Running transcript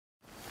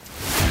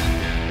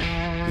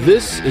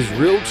This is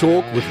Real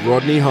Talk with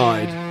Rodney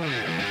Hyde.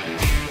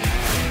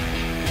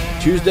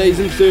 Tuesdays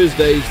and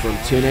Thursdays from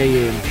 10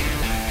 a.m.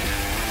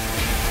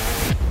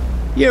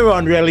 You're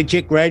on Reality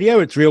Check Radio.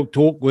 It's Real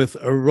Talk with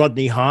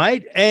Rodney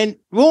Hyde and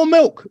raw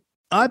milk.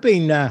 I've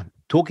been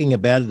talking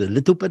about it a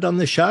little bit on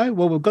the show.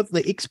 Well, we've got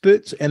the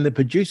experts and the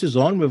producers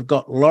on. We've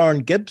got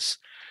Lauren Gibbs,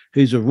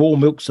 who's a raw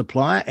milk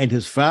supplier, and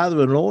his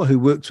father-in-law who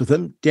works with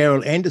him,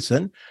 Daryl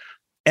Anderson.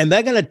 And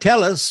they're going to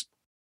tell us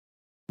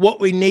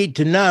what we need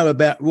to know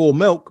about raw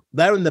milk.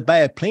 They're in the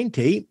Bay of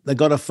Plenty. They've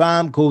got a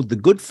farm called the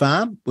Good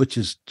Farm, which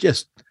is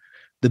just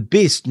the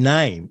best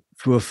name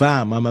for a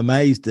farm. I'm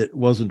amazed it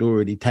wasn't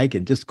already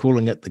taken, just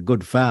calling it the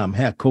Good Farm.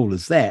 How cool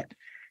is that?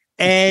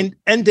 And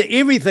into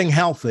everything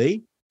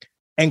healthy,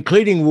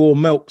 including raw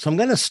milk. So I'm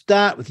going to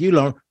start with you,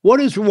 Lauren.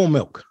 What is raw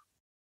milk?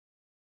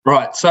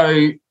 Right.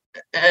 So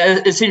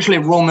essentially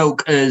raw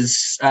milk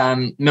is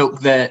milk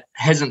that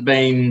hasn't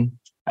been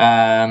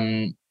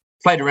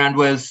played around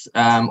with.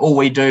 All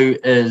we do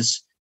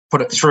is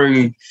put it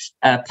through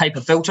a paper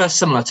filter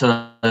similar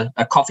to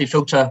a coffee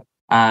filter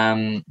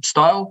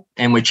style,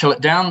 and we chill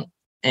it down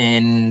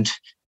and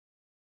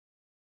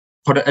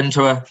put it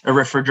into a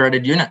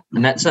refrigerated unit,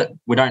 and that's it.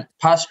 We don't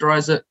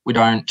pasteurize it. We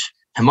don't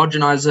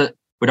homogenize it.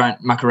 We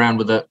don't muck around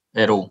with it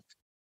at all.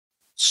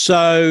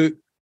 So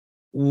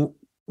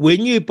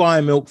when you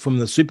buy milk from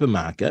the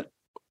supermarket,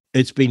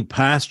 it's been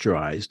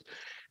pasteurized,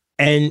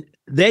 and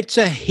that's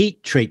a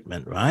heat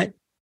treatment, right?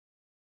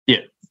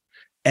 Yeah.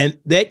 And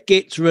that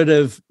gets rid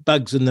of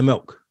bugs in the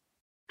milk.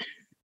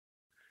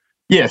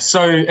 Yeah,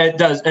 so it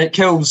does. It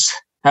kills,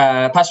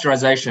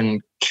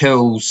 pasteurization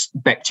kills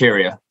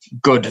bacteria,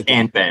 good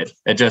and bad.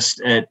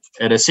 It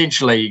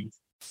essentially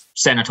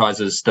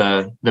sanitizes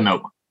the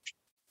milk.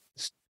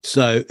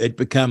 So it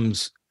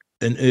becomes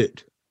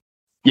inert.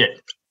 Yeah.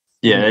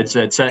 And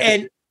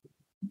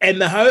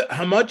the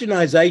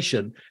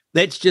homogenization,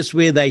 that's just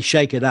where they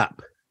shake it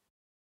up.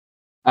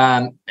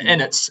 In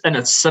its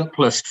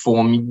simplest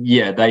form,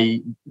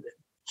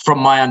 from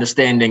my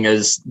understanding,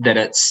 is that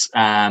it's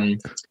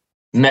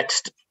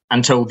mixed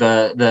until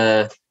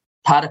the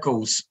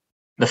particles,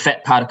 the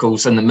fat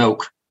particles in the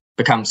milk,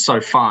 become so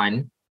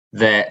fine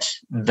that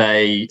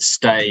they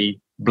stay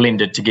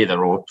blended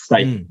together or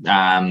stay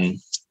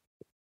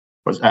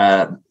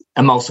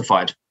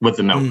emulsified with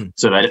the milk,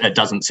 so that it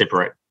doesn't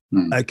separate.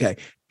 Okay,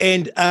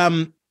 and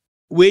I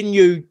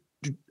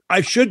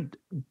should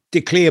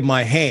declare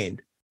my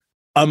hand.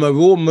 I'm a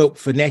raw milk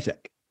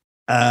fanatic.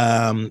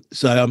 So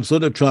I'm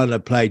sort of trying to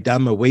play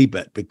dumb a wee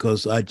bit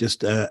because I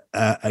just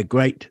a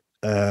great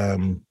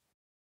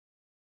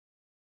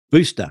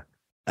booster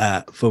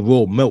for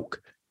raw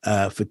milk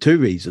for two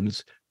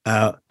reasons.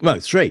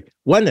 Three.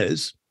 One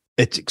is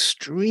it's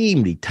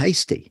extremely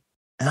tasty.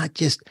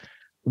 And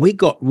we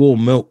got raw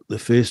milk the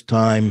first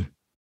time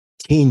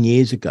 10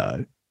 years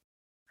ago,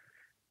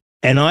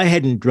 and I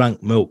hadn't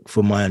drunk milk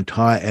for my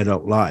entire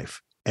adult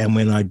life. And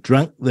when I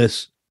drank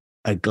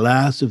a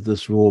glass of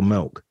this raw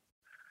milk,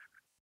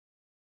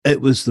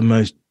 it was the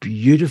most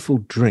beautiful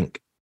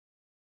drink.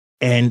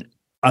 And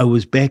I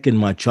was back in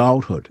my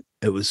childhood.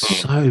 It was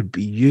so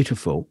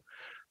beautiful.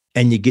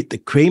 And you get the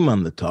cream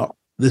on the top.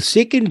 The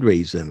second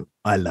reason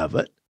I love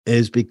it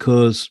is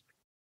because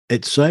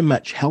it's so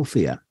much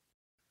healthier,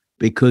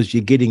 because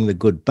you're getting the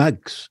good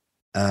bugs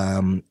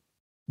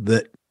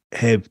that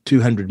have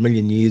 200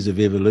 million years of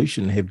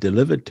evolution have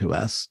delivered to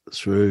us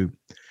through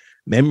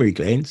mammary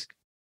glands.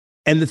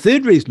 And the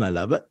third reason I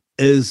love it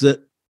is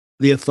that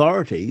the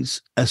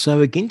authorities are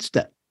so against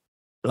it.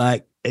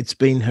 Like, it's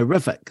been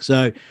horrific.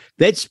 So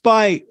that's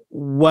by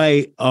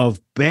way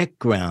of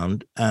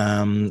background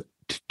to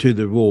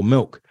the raw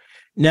milk.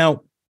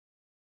 Now,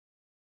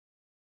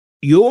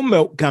 your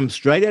milk comes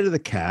straight out of the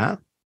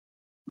car.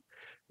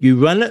 You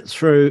run it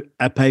through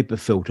a paper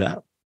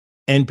filter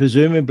and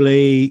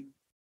presumably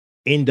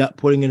end up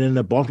putting it in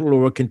a bottle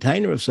or a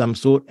container of some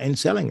sort and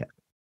selling it.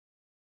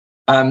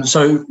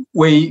 So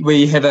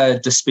we have a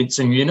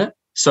dispensing unit.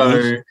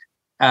 So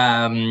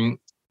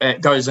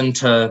it goes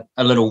into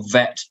a little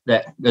vat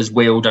that is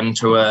wheeled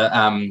into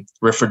a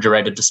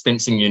refrigerated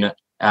dispensing unit,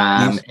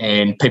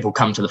 and people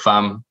come to the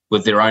farm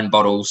with their own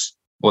bottles,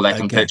 or they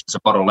can purchase a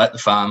bottle at the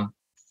farm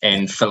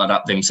and fill it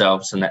up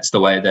themselves. And that's the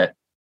way that,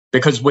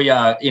 because we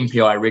are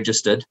MPI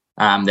registered,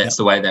 that's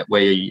the way that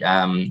we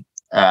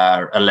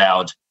are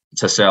allowed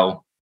to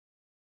sell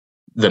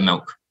the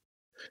milk.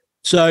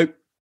 So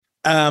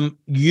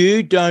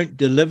you don't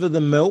deliver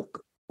the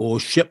milk or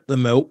ship the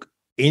milk.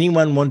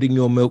 Anyone wanting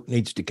your milk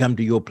needs to come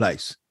to your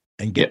place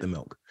and get the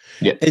milk.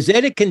 Yeah. Is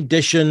that a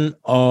condition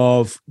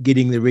of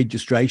getting the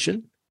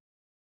registration?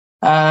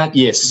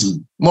 Yes,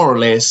 more or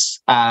less.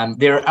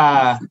 There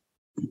are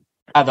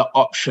other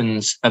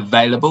options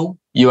available.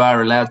 You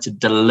are allowed to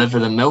deliver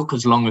the milk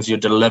as long as you're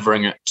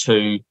delivering it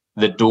to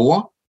the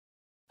door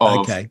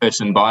of the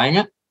person buying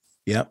it.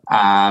 Yeah.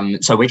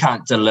 So we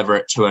can't deliver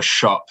it to a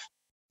shop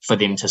for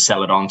them to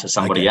sell it on to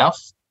somebody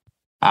else.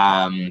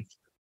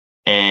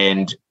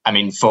 And I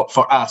mean,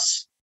 for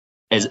us,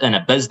 as in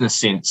a business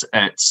sense,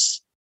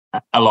 it's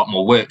a lot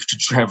more work to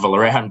travel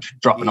around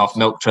dropping off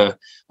milk to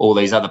all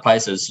these other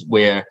places,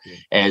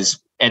 whereas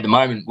at the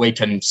moment we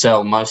can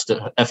sell most,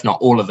 if not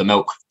all of the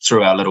milk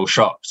through our little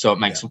shop. So it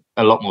makes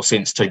a lot more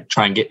sense to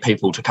try and get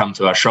people to come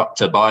to our shop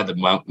to buy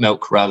the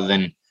milk rather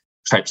than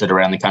traipse it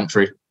around the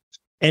country.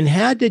 And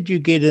how did you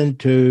get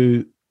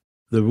into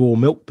the raw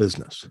milk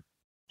business?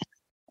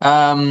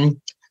 My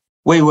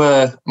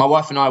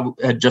wife and I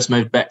had just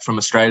moved back from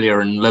Australia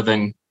and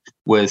living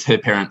with her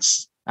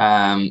parents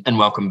in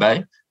Welcome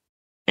Bay.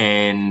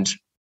 And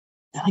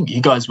I think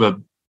you guys were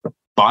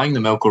buying the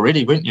milk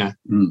already, weren't you?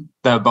 Mm.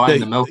 They were buying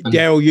the milk.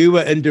 Daryl, you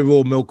were into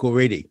raw milk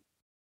already.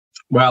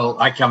 Well,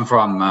 I come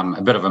from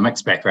a bit of a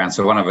mixed background.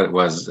 So one of it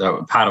was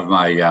part of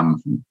my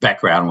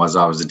background was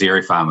I was a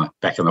dairy farmer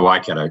back in the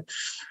Waikato.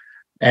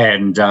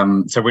 And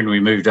so when we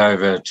moved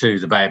over to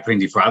the Bay of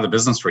Plenty for other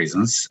business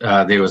reasons,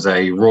 there was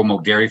a raw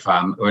milk dairy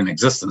farm in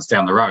existence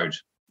down the road.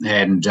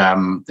 And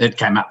it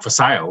came up for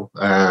sale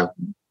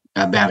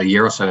about a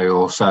year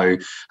or so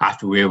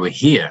after we were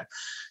here.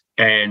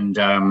 And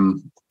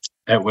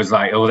it was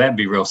like, oh, that'd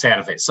be real sad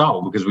if it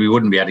sold, because we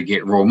wouldn't be able to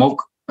get raw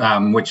milk,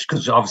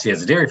 because obviously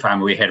as a dairy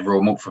farmer, we had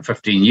raw milk for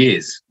 15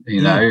 years,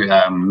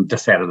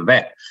 just out of the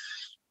bat.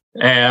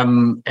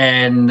 And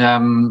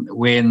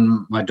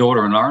when my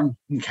daughter and Lauren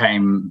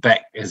came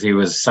back, as he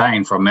was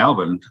saying, from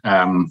Melbourne,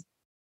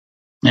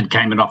 it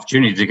came an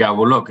opportunity to go,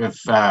 well, look,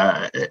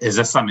 is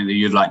this something that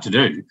you'd like to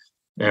do?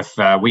 If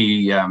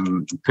we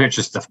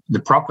purchased the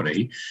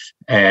property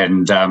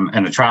and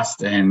a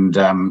trust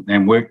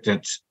and worked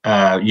it,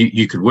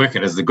 you could work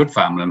it as the Good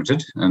Farm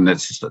Limited, and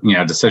that's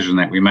a decision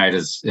that we made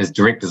as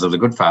directors of the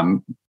Good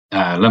Farm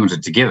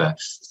Limited together.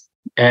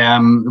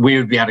 We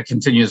would be able to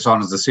continue this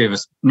on as a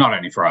service, not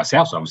only for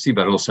ourselves, obviously,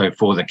 but also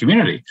for the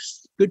community.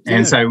 Good.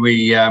 And so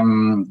we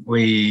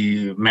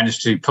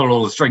managed to pull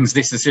all the strings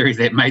necessary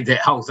that made that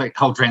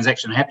whole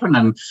transaction happen.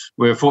 And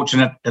we were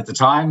fortunate at the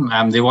time.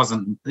 There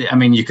wasn't,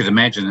 you could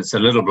imagine it's a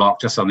little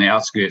block just on the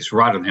outskirts,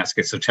 right on the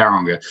outskirts of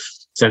Tauranga.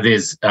 So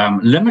there's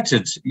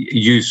limited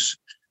use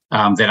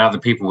that other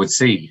people would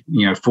see,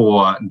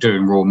 for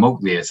doing raw milk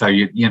there. So,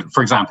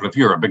 for example, if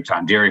you're a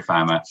big-time dairy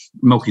farmer,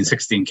 milking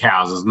 16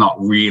 cows is not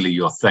really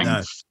your thing.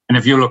 No. And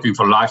if you're looking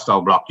for a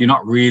lifestyle block, you're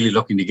not really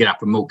looking to get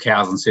up and milk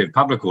cows and serve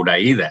public all day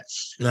either.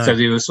 No. So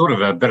there was sort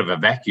of a bit of a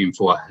vacuum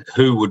for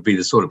who would be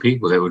the sort of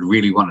people that would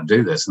really want to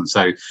do this. And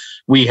so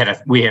we have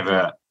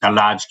a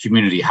large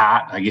community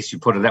heart, I guess you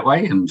put it that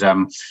way. And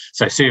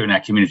so serving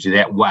our community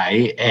that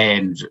way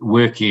and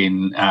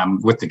working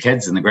with the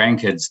kids and the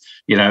grandkids,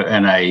 in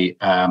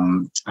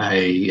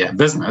a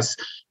business,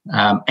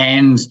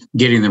 and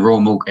getting the raw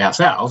milk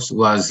ourselves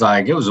was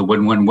like, it was a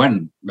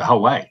win-win-win the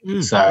whole way.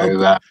 So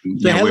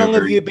how long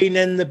have you been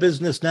in the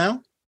business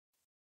now?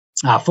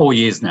 4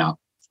 years now.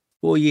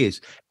 4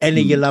 years. And are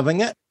you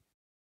loving it?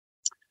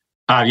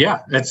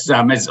 Yeah, it's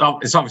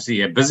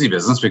obviously a busy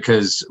business,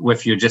 because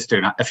if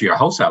you're a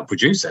wholesale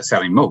producer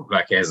selling milk,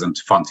 like as in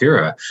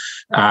Fonterra,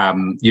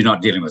 you're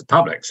not dealing with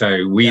public.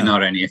 So we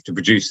not only have to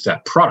produce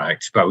that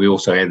product, but we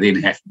also then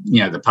have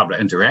the public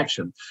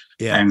interaction.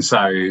 Yeah. And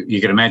so you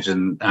can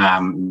imagine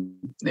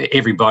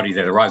everybody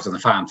that arrives on the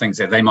farm thinks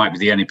that they might be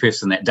the only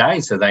person that day,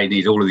 so they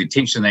need all of the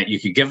attention that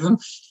you could give them.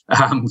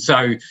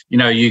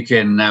 You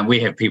can, we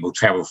have people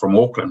travel from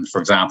Auckland,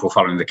 for example,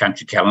 following the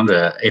Country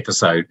Calendar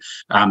episode,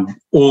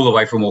 all the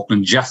way from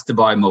Auckland just to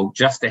buy milk,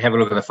 just to have a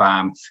look at the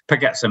farm,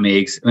 pick up some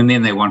eggs, and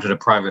then they wanted a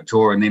private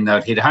tour, and then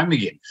they'd head home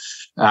again.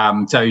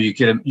 So you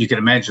can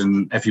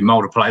imagine, if you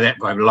multiply that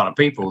by a lot of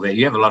people, that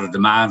you have a lot of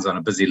demands on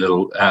a busy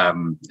little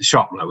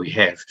shop like we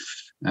have.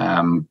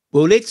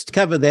 Well, let's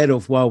cover that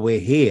off while we're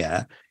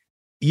here.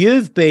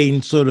 You've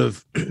been sort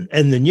of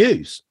in the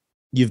news.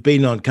 You've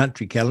been on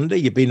Country Calendar.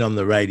 You've been on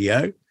the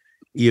radio.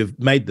 You've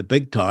made the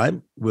big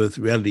time with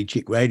Reality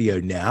Check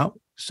Radio now.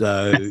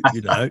 So,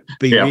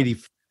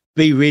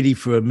 be ready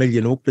for 1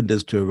 million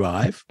Aucklanders to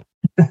arrive.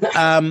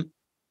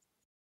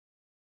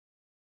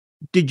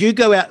 Did you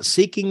go out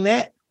seeking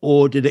that,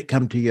 or did it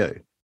come to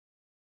you?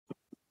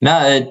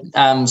 No,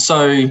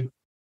 so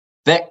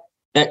that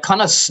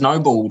kind of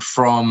snowballed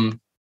from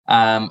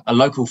a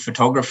local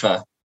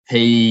photographer.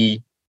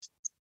 He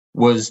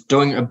was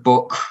doing a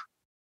book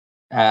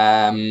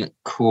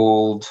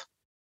called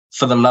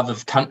For the Love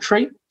of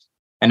Country,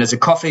 and it's a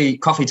coffee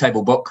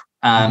table book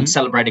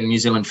celebrating New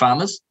Zealand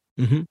farmers.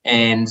 Mm-hmm.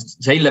 And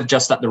so he lived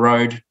just up the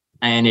road,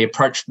 and he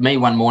approached me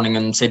one morning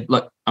and said,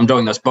 look, I'm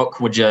doing this book.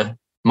 Would you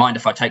mind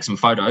if I take some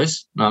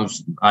photos? And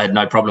I had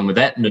no problem with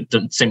that, and it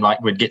didn't seem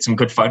like we'd get some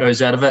good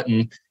photos out of it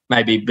and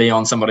maybe be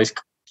on somebody's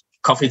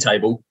coffee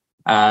table.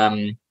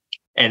 And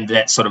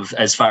that's sort of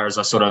as far as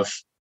I sort of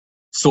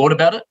thought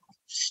about it.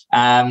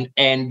 And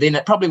then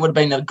it probably would have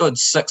been a good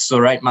 6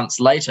 or 8 months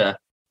later,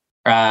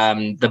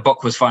 the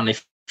book was finally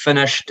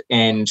finished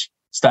and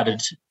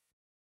started,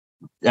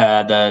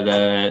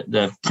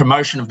 the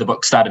promotion of the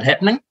book started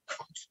happening.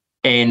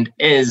 And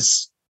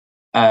as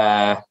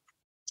a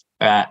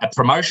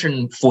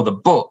promotion for the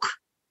book,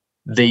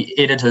 the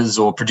editors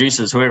or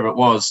producers, whoever it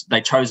was,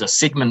 they chose a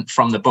segment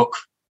from the book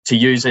to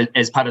use it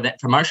as part of that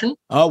promotion.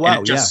 Oh,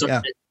 wow.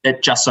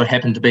 it just so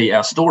happened to be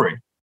our story.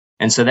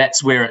 And so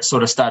that's where it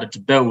sort of started to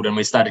build, and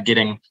we started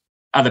getting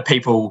other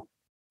people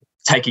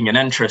taking an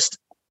interest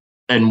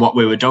in what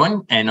we were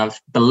doing. And I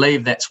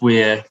believe that's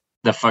where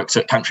the folks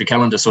at Country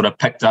Calendar sort of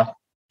picked up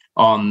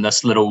on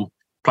this little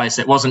place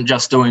that wasn't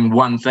just doing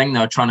one thing. They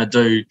were trying to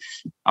do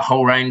a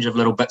whole range of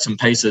little bits and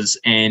pieces.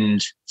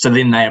 And so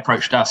then they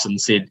approached us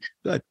and said,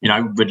 Good.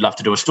 we'd love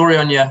to do a story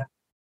on you.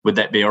 Would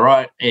that be all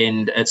right?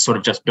 And it's sort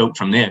of just built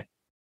from there.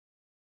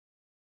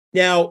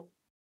 Now,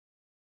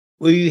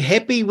 were you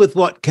happy with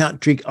what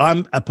Country?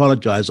 I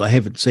apologise, I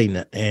haven't seen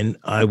it, and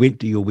I went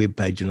to your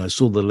webpage and I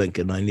saw the link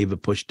and I never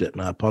pushed it,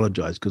 and I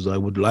apologise because I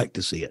would like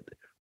to see it.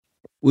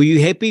 Were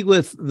you happy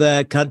with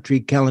the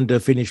Country Calendar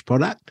finished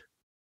product?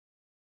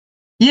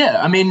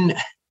 Yeah, I mean,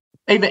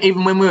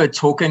 even when we were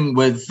talking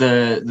with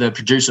the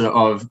producer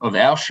of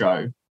our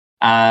show,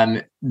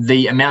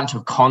 the amount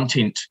of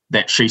content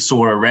that she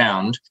saw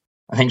around,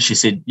 I think she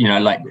said, you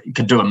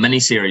could do a mini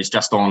series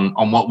just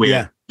on what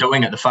we're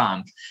doing at the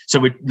farm. So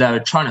they were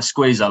trying to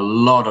squeeze a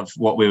lot of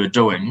what we were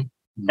doing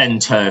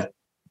into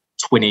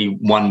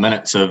 21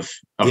 minutes of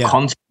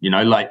content,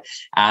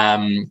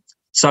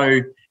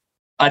 so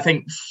I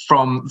think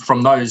from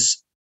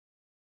those,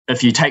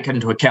 if you take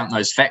into account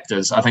those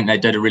factors, I think they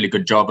did a really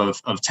good job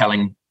of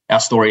telling our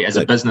story as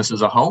a business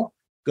as a whole,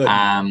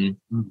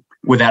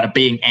 without it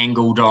being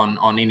angled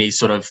on any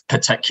sort of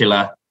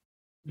particular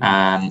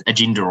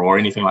agenda or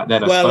anything like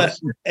that. Well,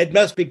 it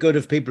must be good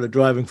if people are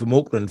driving from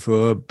Auckland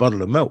for a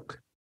bottle of milk.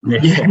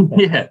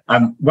 Yeah.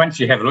 Once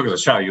you have a look at the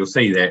show, you'll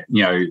see that,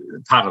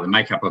 part of the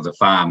makeup of the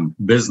farm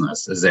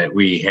business is that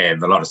we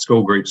have a lot of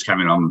school groups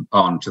coming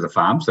on to the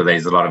farm. So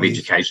there's a lot of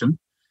education.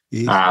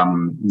 Yes.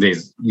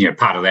 There's,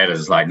 part of that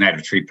is like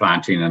native tree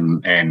planting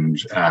and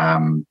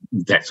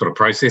that sort of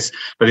process.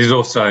 But there's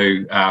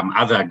also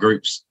other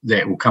groups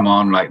that will come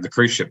on, like the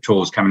cruise ship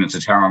tours coming into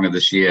Tauranga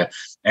this year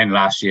and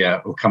last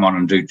year will come on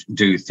and do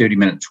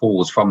 30-minute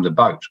tours from the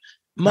boat.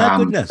 My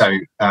goodness. So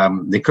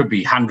there could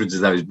be hundreds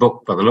of those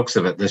booked by the looks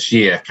of it this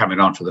year coming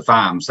onto the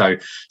farm. So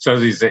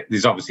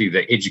there's obviously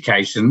the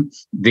education,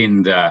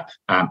 then the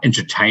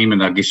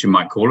entertainment, I guess you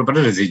might call it, but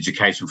it is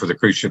education for the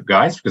cruise ship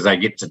guys because they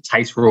get to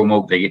taste raw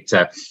milk, they get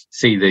to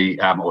see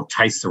or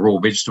taste the raw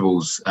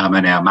vegetables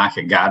in our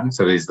market garden.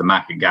 So there's the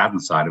market garden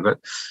side of it.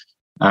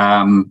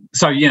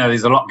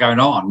 There's a lot going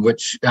on,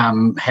 which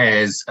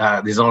there's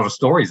a lot of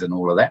stories in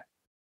all of that.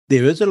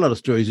 There is a lot of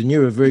stories, and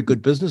you're a very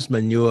good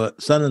businessman. Your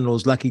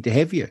son-in-law's lucky to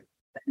have you.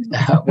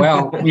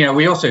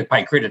 We also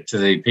pay credit to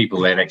the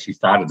people that actually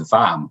started the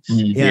farm,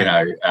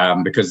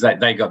 because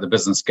they got the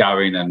business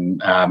going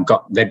and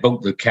they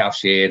built the cow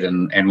shed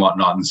and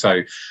whatnot. And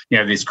so,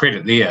 there's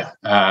credit there.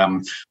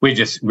 We're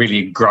just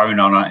really growing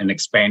on it and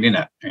expanding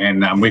it.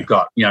 And we've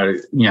got,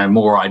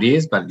 more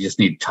ideas, but just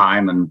need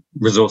time and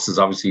resources,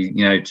 obviously,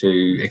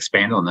 to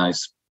expand on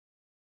those.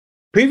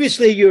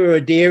 Previously, you were a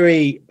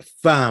dairy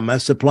farmer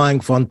supplying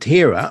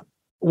Fonterra.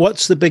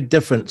 What's the big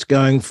difference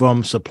going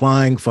from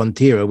supplying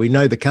Fonterra? We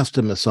know the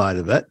customer side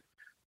of it,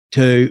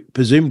 to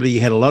presumably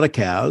you had a lot of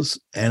cows,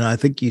 and I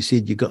think you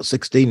said you got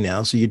 16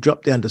 now, so you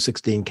dropped down to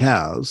 16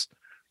 cows.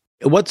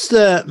 What's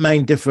the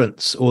main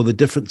difference or the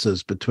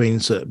differences between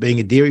being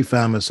a dairy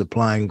farmer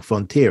supplying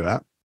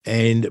Fonterra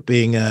and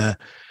being a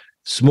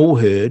small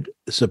herd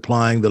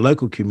supplying the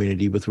local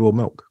community with raw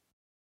milk?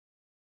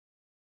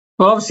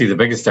 Well, obviously, the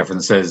biggest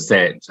difference is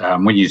that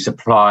when you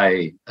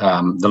supply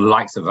the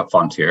likes of a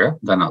Fonterra,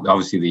 they're not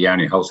obviously the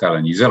only wholesaler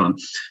in New Zealand,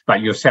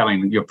 but you're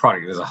selling your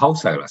product as a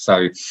wholesaler.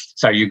 So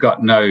you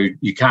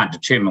can't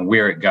determine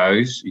where it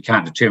goes. You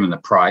can't determine the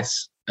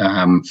price.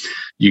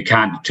 You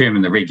can't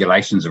determine the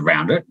regulations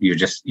around it.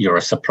 You're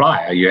a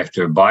supplier. You have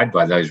to abide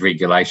by those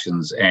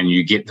regulations, and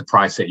you get the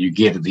price that you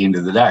get at the end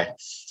of the day.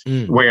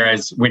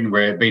 Whereas when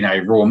we're being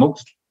a raw milk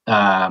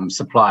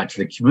supplier to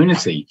the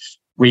community,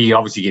 we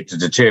obviously get to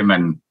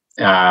determine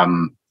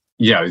the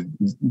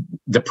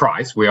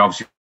price. We're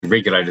obviously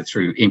regulated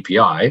through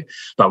MPI,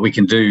 but we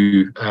can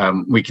do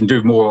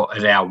more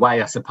at our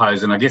way, I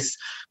suppose. And I guess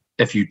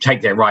if you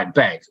take that right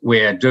back,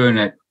 we're doing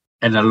it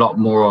in a lot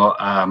more.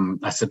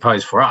 I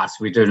suppose for us,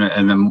 we're doing it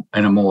in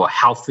a more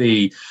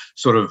healthy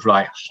sort of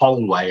like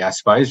whole way, I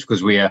suppose,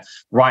 because we are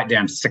right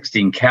down to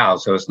 16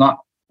 cows. So it's not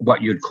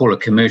what you'd call a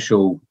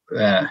commercial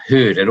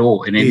herd at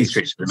all in any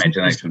stretch of the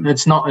imagination.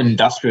 It's not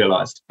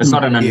industrialized. It's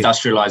not an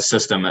industrialized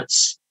system.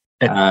 It's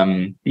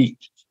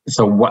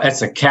so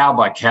it's a cow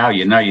by cow.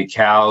 You know your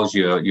cows.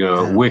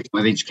 You're working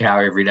with each cow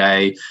every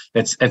day.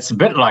 It's a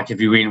bit like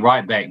if you went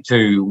right back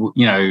to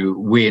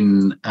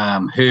when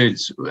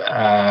herds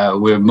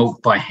were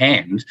milked by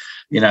hand.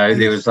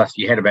 There was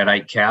you had about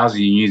 8 cows.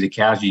 And you knew the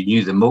cows. You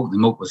knew the milk. The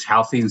milk was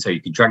healthy, and so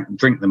you could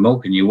drink the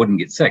milk, and you wouldn't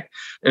get sick.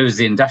 It was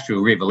the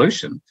Industrial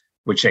Revolution.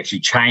 which actually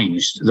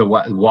changed the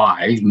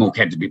why milk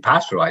had to be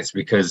pasteurized,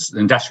 because the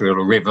Industrial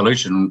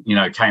Revolution,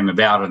 came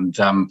about, and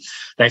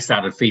they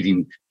started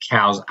feeding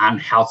cows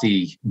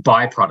unhealthy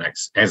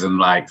byproducts, as in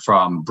like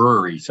from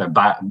brewery, so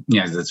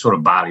the sort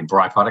of barley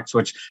byproducts,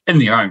 which in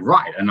their own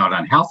right are not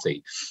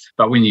unhealthy.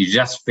 But when you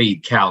just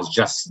feed cows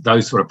just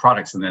those sort of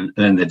products, and then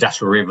in the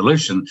Industrial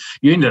Revolution,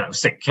 you ended up with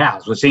sick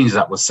cows, which ends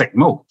up with sick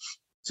milk.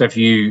 So if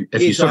you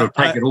sort of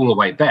take it all the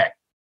way back.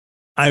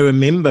 I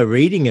remember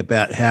reading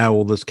about how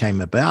all this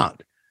came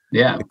about.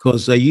 Yeah.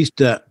 Because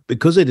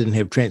because they didn't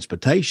have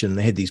transportation,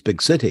 they had these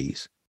big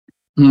cities.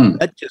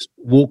 They'd just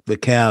walk the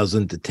cows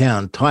into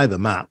town, tie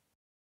them up.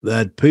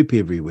 They'd poop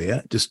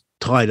everywhere, just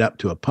tied up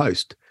to a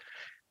post.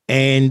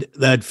 And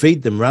they'd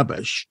feed them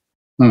rubbish,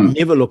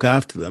 never look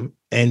after them,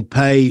 and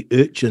pay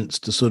urchins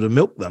to sort of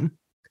milk them.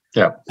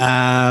 Yeah.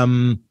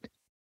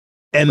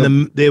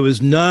 There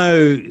was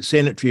no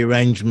sanitary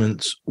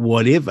arrangements,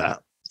 whatever.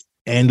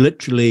 And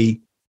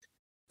literally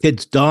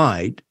kids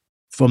died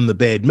from the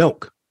bad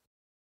milk.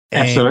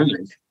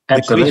 Absolutely.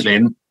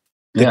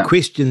 The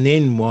question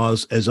then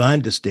was, as I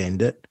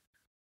understand it,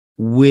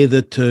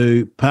 whether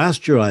to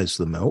pasteurize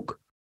the milk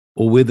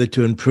or whether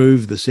to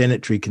improve the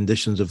sanitary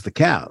conditions of the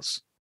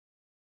cows.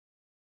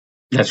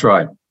 That's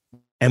right.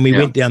 And we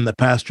went down the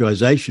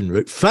pasteurization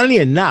route. Funnily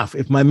enough,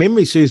 if my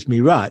memory serves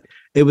me right,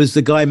 it was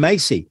the guy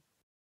Macy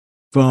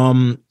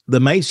from the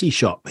Macy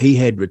shop. He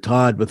had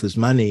retired with his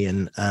money,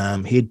 and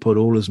he'd put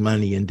all his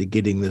money into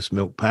getting this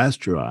milk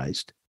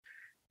pasteurized.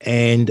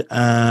 And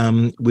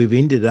we've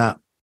ended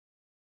up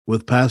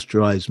with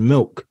pasteurized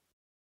milk,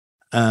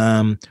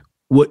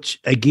 which,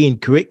 again,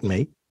 correct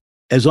me,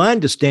 as I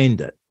understand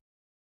it,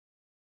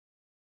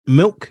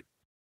 milk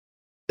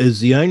is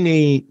the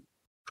only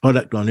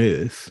product on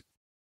earth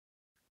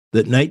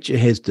that nature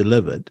has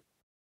delivered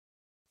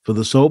for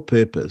the sole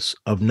purpose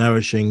of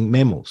nourishing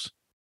mammals.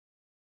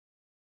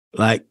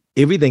 Like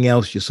everything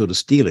else, you're sort of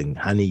stealing.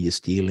 Honey, you're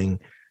stealing.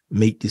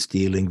 Meat, you're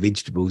stealing.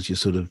 Vegetables, you're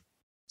sort of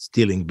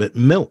stealing. But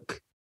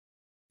milk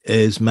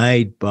is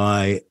made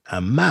by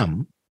a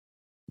mum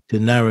to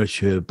nourish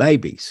her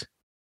babies.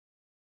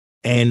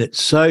 And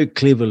it's so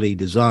cleverly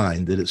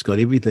designed that it's got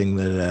everything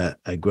that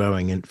a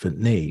growing infant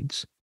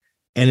needs.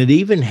 And it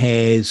even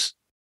has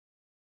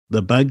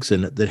the bugs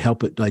in it that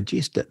help it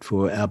digest it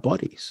for our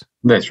bodies.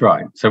 That's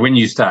right. So when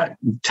you start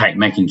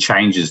making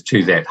changes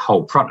to that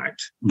whole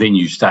product, then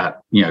you start,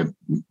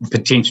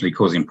 potentially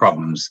causing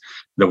problems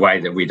the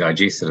way that we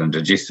digest it and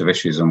digestive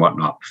issues and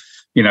whatnot.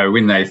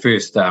 When they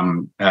first, just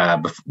on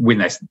that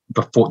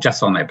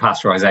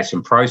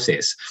pasteurization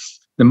process,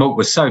 the milk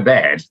was so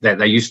bad that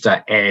they used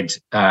to add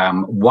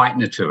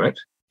whitener to it,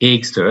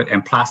 eggs to it,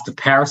 and plaster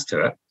Paris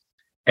to it,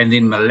 and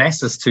then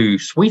molasses to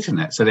sweeten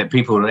it so that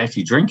people would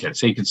actually drink it.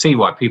 So you could see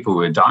why people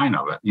were dying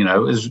of it. It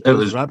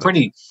was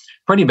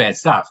pretty bad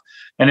stuff.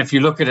 And if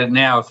you look at it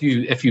now, if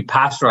you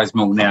pasteurize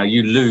milk now,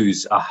 you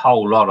lose a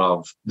whole lot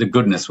of the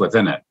goodness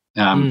within it.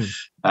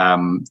 There's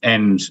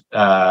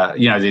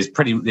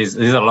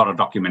a lot of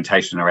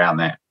documentation around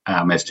that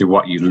as to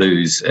what you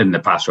lose in the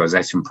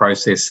pasteurization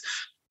process.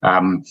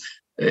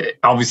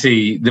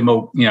 Obviously, the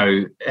milk,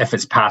 if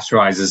it's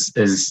pasteurized,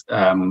 is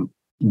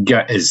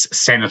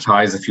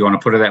sanitized, if you want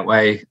to put it that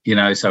way,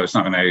 so it's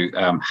not going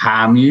to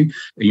harm you.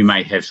 You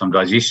may have some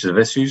digestive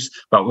issues,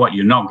 but what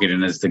you're not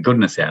getting is the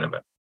goodness out of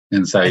it.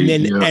 And so,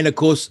 and of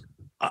course,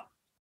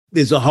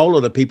 there's a whole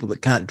lot of people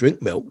that can't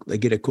drink milk. They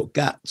get a cooked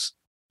guts,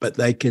 but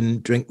they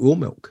can drink raw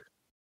milk.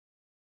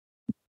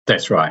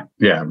 That's right.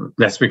 Yeah,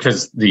 that's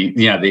because the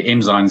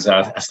enzymes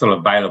are still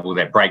available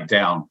that break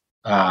down.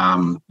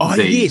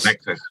 Yes.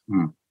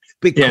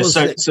 Because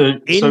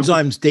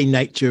enzymes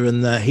denature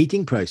in the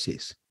heating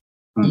process.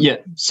 Yeah.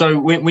 So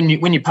when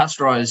you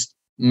pasteurize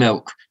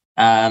milk,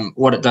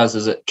 what it does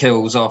is it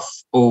kills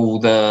off all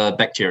the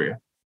bacteria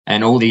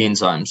and all the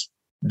enzymes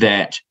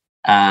that,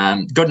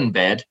 good and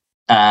bad,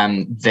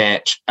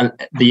 that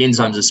the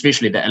enzymes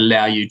especially that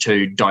allow you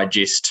to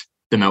digest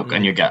the milk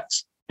in your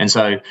guts. And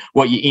so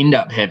what you end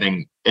up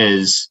having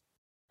is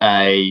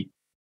a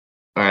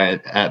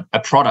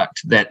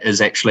product that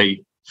is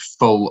actually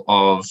full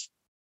of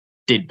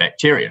dead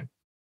bacteria,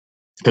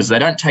 because they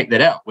don't take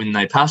that out when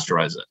they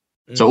pasteurize it.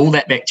 So all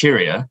that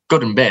bacteria,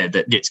 good and bad,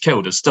 that gets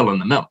killed is still in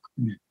the milk.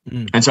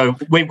 And so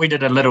we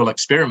did a little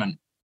experiment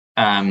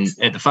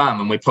at the farm,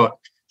 and we put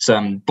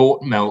some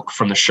bought milk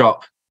from the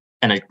shop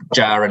in a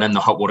jar and in the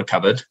hot water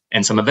cupboard,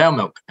 and some of our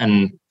milk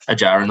in a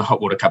jar in the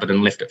hot water cupboard,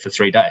 and left it for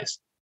 3 days.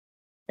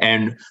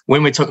 And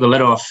when we took the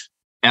lid off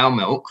our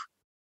milk,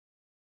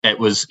 it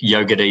was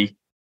yogurty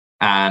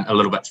and a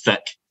little bit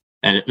thick,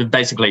 and it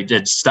basically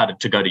started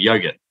to go to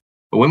yogurt.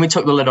 But when we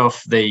took the lid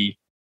off the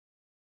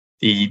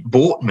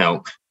bought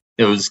milk,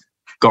 it was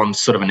gone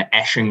sort of an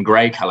ashen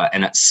grey colour,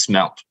 and it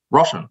smelt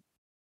rotten.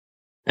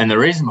 And the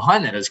reason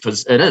behind that is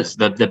because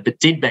the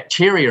dead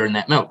bacteria in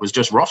that milk was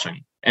just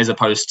rotting, as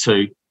opposed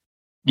to,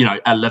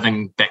 a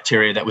living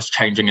bacteria that was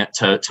changing it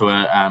to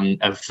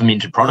a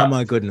fermented product.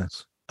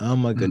 Oh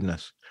my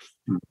goodness.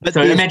 But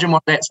so imagine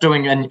what that's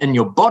doing in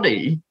your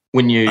body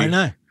when you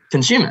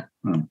consume it.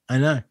 I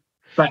know.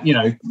 But,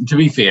 to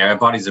be fair, our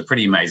bodies are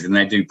pretty amazing.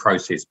 They do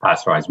process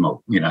pasteurized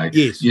milk,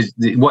 Yes.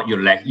 What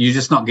you're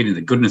just not getting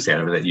the goodness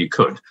out of it that you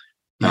could.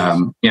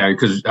 Yes.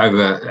 Because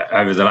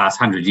over the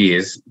last 100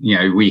 years,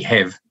 we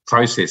have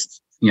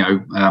processed,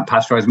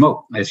 pasteurized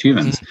milk as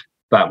humans,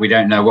 but we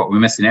don't know what we're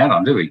missing out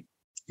on, do we?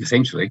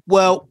 Essentially.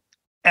 Well,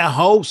 our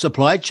whole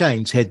supply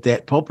chain's had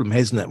that problem,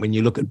 hasn't it? When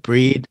you look at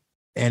bread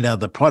and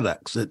other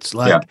products, it's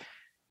like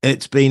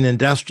it's been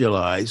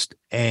industrialized,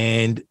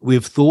 and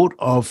we've thought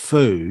of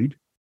food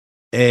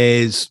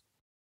as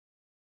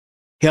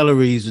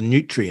calories and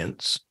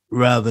nutrients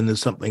rather than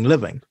as something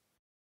living.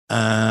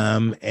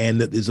 And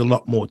that there's a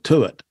lot more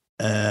to it.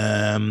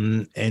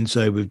 And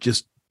so we've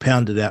just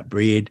pounded out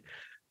bread,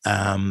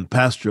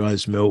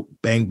 pasteurized milk,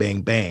 bang,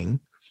 bang, bang.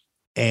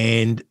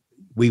 And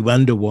we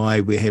wonder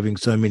why we're having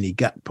so many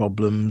gut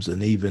problems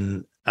and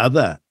even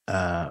other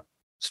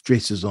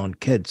stresses on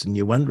kids. And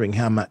you're wondering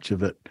how much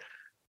of it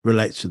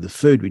relates to the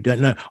food. We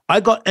don't know. I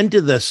got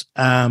into this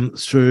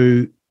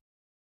through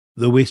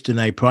the Western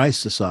A. Price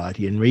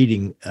Society and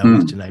reading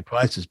Western A.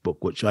 Price's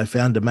book, which I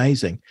found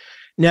amazing.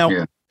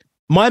 Now,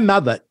 my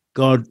mother,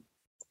 God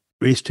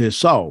rest her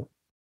soul,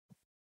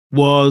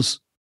 was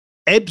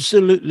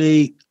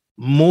absolutely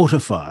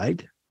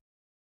mortified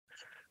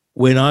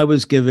when I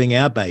was giving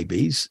our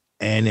babies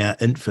and our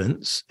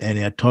infants and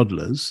our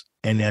toddlers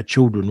and our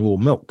children raw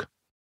milk.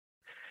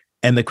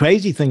 And the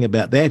crazy thing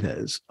about that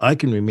is I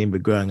can remember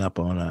growing up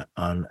on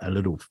a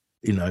little,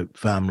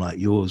 farm like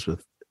yours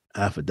with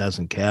half a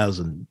dozen cows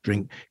and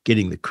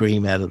getting the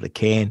cream out of the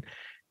can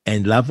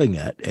and loving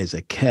it as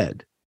a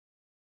kid.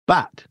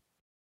 But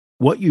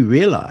what you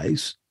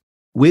realize,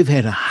 we've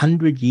had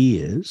 100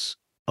 years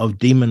of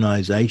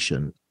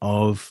demonization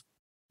of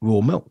raw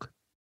milk.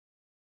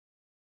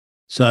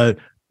 So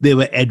there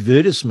were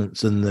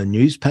advertisements in the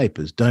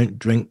newspapers, don't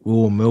drink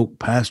raw milk,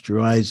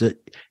 pasteurize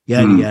it,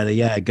 yada, yada,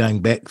 yada,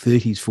 going back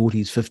 30s,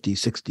 40s, 50s,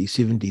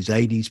 60s, 70s,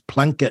 80s.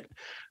 Plunkett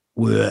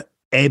were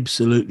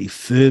absolutely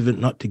fervent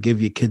not to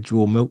give your kids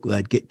raw milk.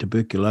 They'd get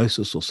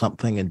tuberculosis or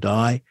something and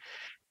die.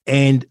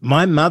 And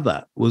my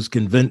mother was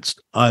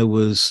convinced I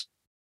was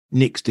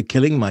next to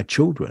killing my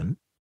children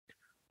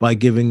by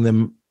giving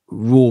them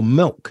raw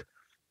milk.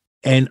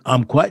 And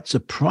I'm quite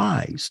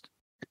surprised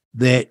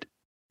that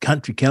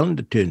Country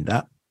Calendar turned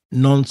up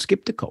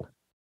non-skeptical.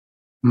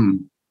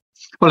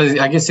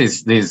 Well, I guess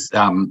there's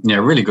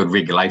really good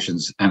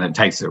regulations, and it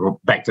takes it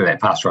back to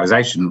that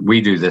pasteurization. We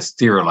do the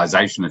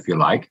sterilization, if you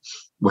like,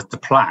 with the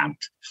plant,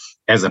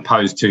 as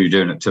opposed to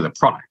doing it to the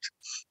product.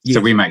 Yes.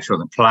 So we make sure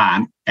the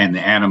plant and the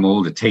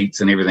animal, the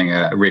teats and everything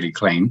are really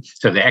clean.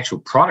 So the actual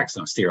product's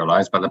not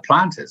sterilized, but the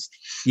plant is.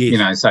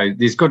 Yes. So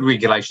there's good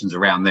regulations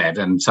around that.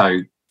 And so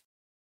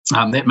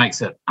that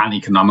makes it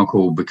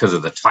uneconomical because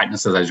of the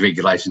tightness of those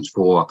regulations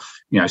for,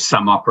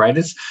 some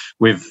operators.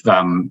 We've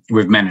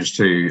managed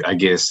to, I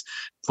guess,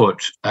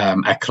 put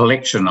a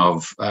collection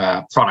of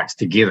products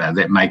together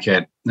that make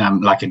it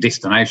like a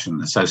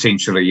destination. So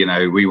essentially,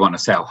 we want to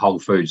sell whole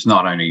foods,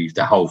 not only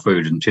the whole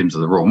food in terms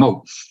of the raw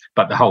milk,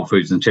 but the whole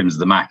foods in terms of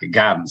the market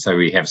garden. So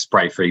we have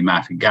spray-free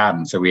market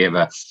garden. So we have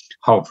a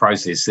whole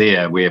process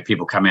there where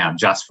people come out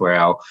just for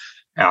our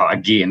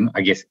again,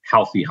 I guess,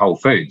 healthy whole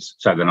foods.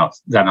 So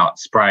they're not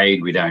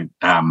sprayed. We don't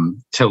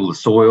till the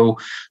soil.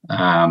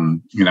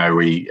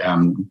 We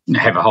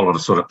have a whole lot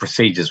of sort of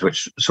procedures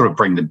which sort of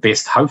bring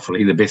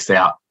hopefully the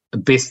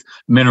best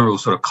mineral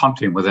sort of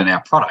content within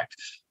our product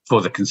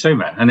for the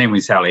consumer. And then we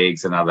sell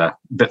eggs and other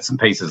bits and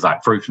pieces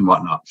like fruit and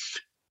whatnot.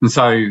 And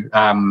so,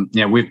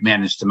 we've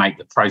managed to make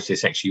the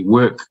process actually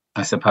work,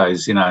 I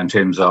suppose, in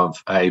terms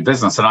of a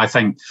business. And I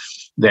think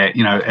that,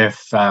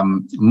 if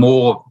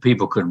more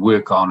people could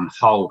work on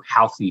whole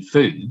healthy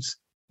foods,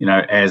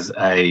 as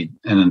an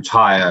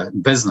entire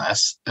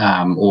business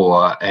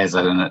or as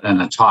an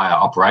entire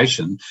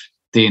operation,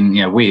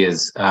 then, we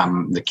as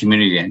the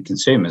community and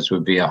consumers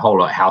would be a whole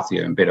lot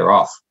healthier and better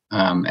off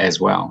as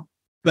well.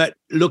 But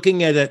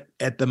looking at it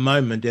at the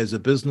moment as a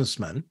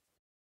businessman,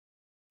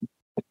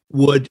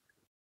 would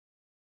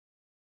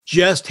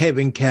just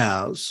having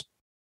cows,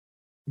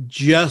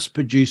 just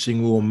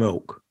producing raw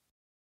milk,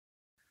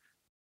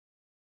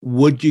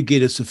 would you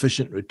get a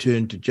sufficient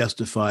return to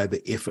justify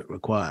the effort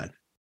required?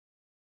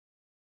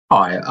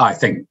 I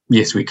think,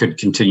 yes, we could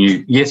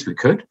continue. Yes, we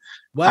could.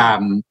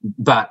 Wow.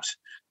 But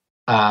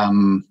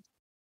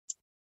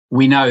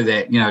we know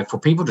that, for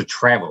people to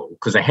travel,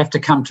 because they have to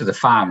come to the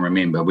farm,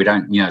 remember, we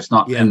don't, it's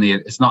not in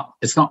there, it's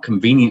not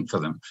convenient for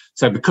them.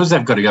 So because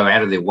they've got to go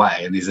out of their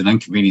way and there's an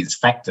inconvenience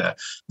factor,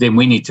 then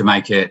we need to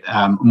make it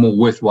more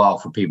worthwhile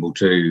for people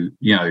to,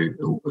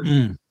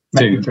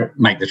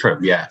 make the trip.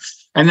 Yeah.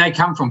 And they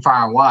come from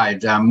far and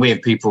wide. We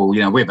have people,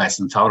 we're based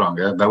in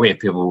Tauranga, but we have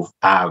people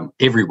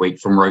every week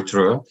from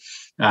Rotorua.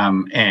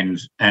 And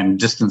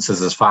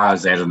distances as far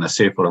as that in a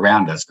circle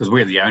around us, because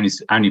we're the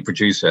only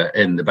producer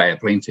in the Bay of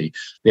Plenty.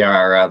 There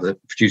are other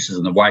producers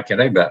in the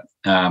Waikato, but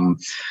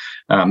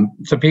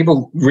so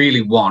people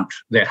really want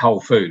that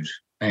whole food,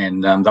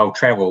 and they'll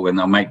travel and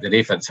they'll make that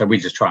effort. So we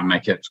just try and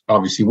make it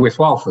obviously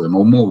worthwhile for them,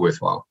 or more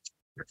worthwhile.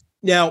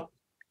 Now,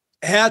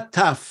 how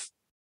tough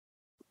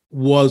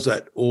was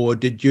it, or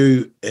did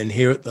you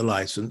inherit the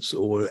license,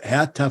 or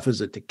how tough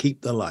is it to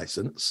keep the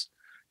license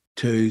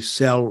to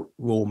sell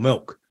raw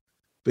milk?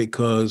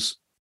 Because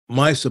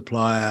my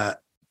supplier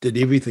did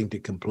everything to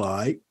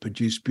comply,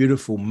 produced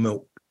beautiful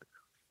milk,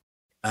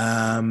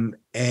 and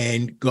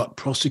got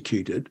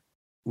prosecuted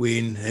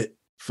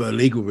for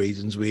legal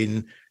reasons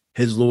when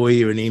his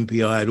lawyer and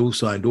MPI had all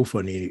signed off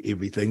on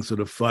everything. Sort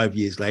of 5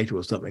 years later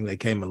or something, they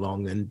came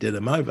along and did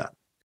him over,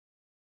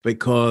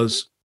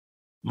 because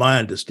my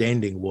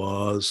understanding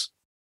was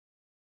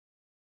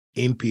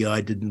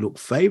MPI didn't look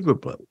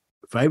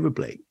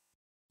favorably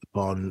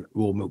upon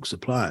raw milk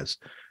suppliers.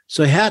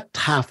 So how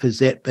tough has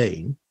that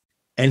been,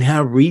 and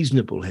how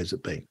reasonable has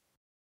it been?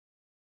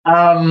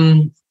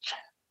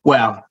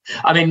 Well,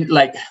 I mean,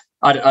 like,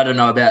 I don't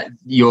know about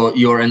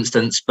your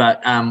instance,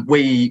 but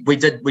we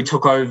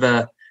took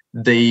over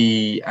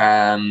the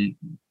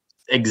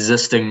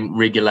existing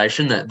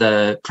regulation that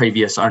the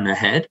previous owner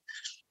had,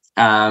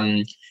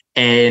 and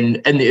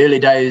in the early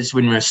days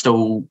when we were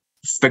still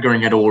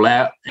figuring it all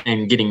out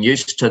and getting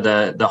used to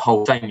the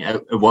whole thing,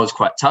 it was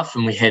quite tough,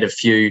 and we had a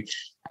few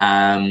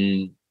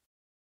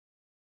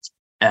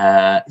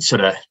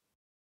sort of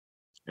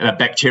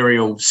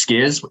bacterial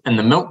scares in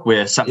the milk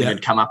where something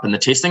had come up in the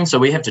testing. So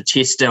we have to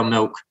test our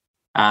milk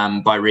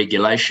by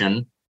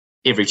regulation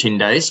every 10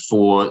 days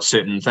for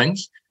certain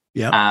things.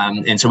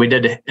 And so we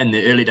did, in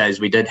the early days,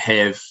 we did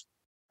have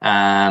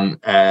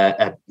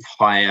a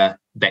higher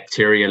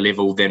bacteria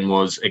level than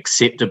was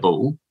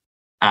acceptable,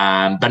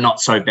 but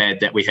not so bad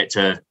that we had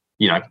to,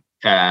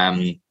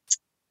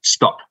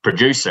 stop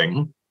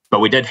producing. But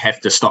we did have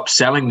to stop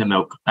selling the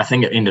milk. I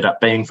think it ended up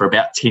being for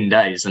about 10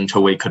 days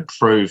until we could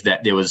prove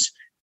that there was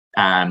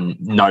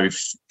no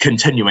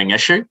continuing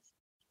issue.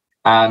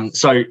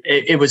 So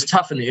it was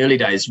tough in the early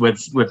days.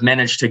 We've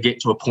managed to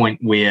get to a point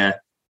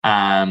where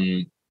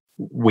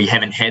we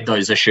haven't had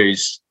those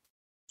issues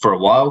for a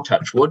while,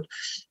 touch wood.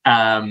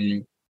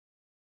 And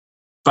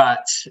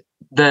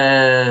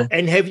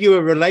have you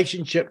a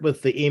relationship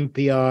with the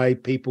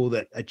MPI people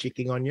that are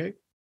checking on you?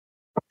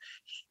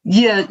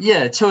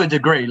 Yeah, to a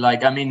degree.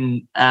 Like, I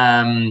mean,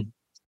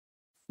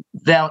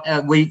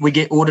 we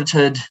get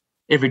audited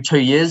every 2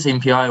 years.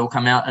 MPI will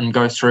come out and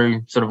go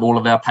through sort of all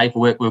of our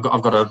paperwork.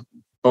 I've got a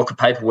book of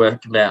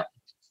paperwork about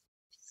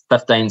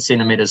 15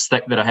 centimeters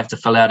thick that I have to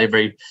fill out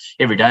every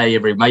day,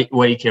 every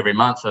week, every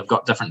month. I've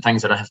got different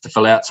things that I have to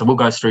fill out. So we'll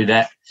go through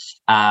that.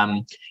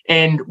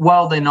 And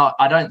while they're not,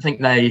 I don't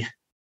think they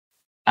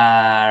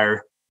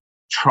are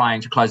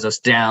trying to close us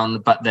down,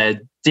 but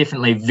they're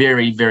definitely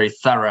very, very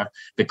thorough,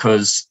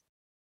 because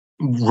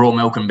raw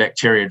milk and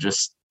bacteria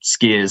just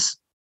scares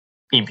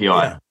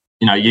MPI.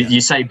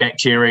 You say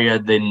bacteria,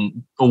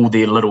 then all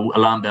their little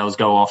alarm bells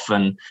go off,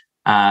 and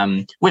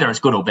whether it's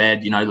good or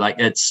bad,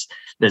 it's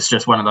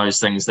just one of those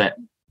things that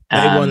they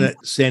want it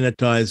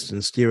sanitized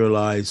and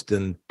sterilized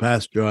and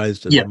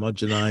pasteurized and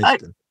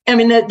homogenized. I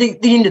mean, at the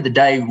end of the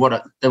day, what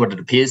it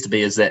appears to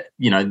be is that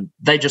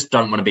they just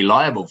don't want to be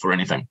liable for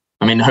anything.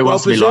 I mean, who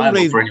wants to be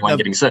liable for anyone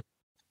getting sick?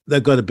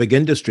 They've got a big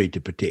industry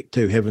to protect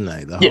too, haven't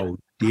they? The whole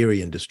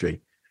dairy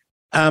industry.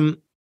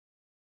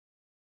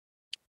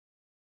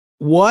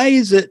 Why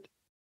is it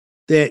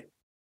that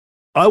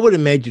I would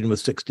imagine with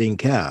 16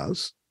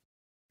 cows,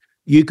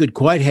 you could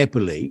quite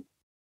happily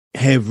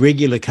have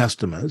regular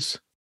customers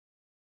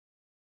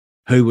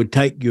who would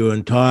take your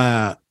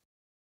entire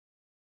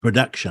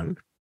production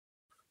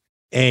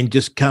and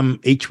just come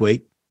each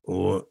week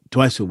or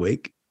twice a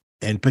week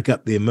and pick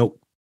up their milk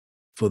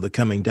for the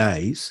coming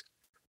days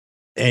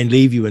and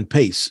leave you in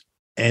peace?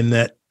 And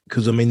that,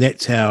 because I mean,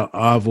 that's how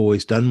I've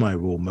always done my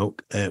raw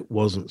milk. It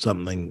wasn't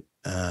something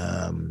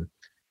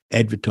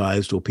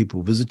advertised or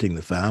people visiting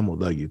the farm,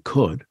 although you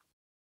could.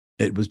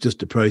 It was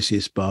just a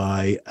process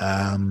by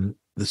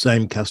the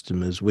same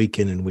customers week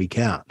in and week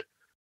out.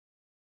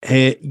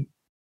 And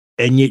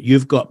yet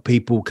you've got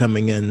people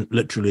coming in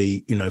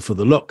literally, for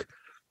the look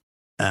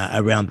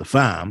around the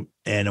farm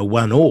and a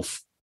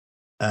one-off.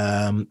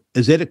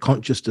 Is that a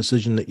conscious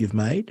decision that you've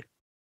made?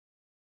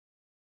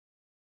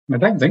 I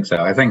don't think so.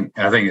 I think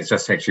it's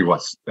just actually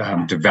what's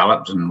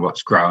developed and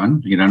what's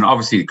grown. And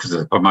obviously because of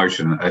the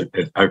promotion,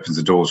 it opens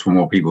the doors for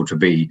more people to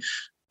be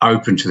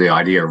open to the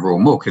idea of raw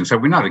milk, and so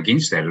we're not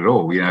against that at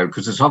all.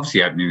 Because it's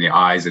obviously opening the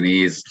eyes and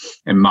ears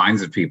and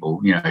minds of people.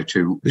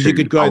 To you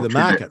could grow the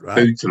market, right?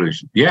 Food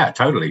solution, yeah,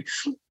 totally.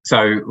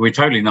 So we're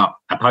totally not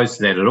opposed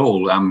to that at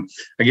all. I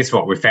guess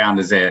what we found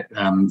is that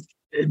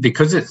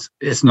because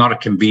it's not a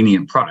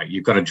convenient product,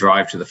 you've got to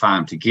drive to the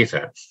farm to get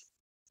it.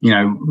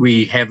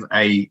 We have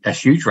a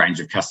huge range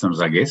of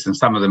customers, I guess, and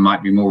some of them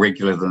might be more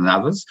regular than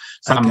others.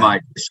 Some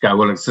might just go,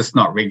 well, it's just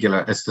not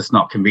regular. It's just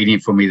not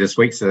convenient for me this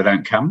week, so they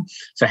don't come.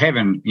 So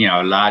having,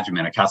 a large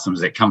amount of customers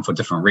that come for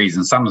different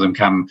reasons. Some of them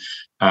come,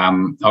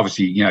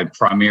 obviously,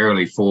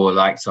 primarily for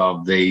likes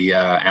of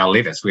our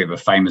lettuce. We have a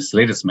famous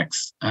lettuce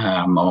mix,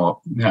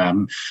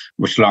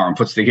 which Lauren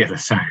puts together.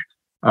 So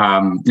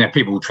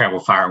People travel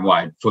far and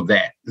wide for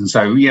that. And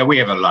so, we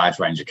have a large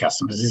range of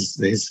customers.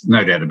 There's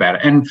no doubt about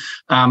it. And,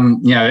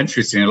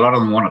 interesting, a lot of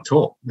them want to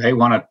talk. They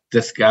want to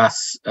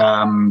discuss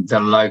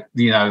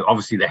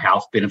obviously the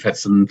health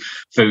benefits and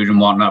food and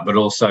whatnot, but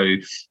also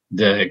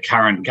the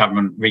current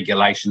government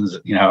regulations,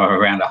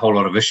 around a whole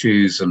lot of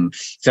issues. And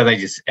so they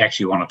just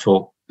actually want to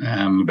talk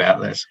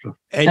about that sort of.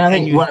 And I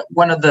think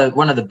one of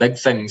the big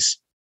things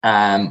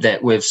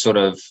that we've sort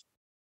of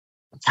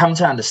come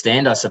to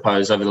understand, I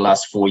suppose, over the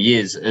last 4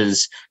 years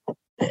is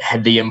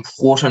the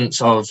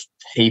importance of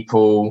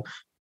people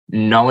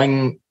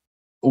knowing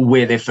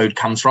where their food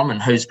comes from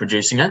and who's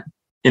producing it.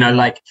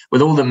 Like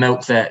with all the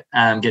milk that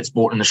gets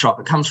bought in the shop,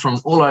 it comes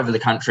from all over the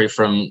country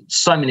from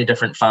so many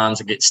different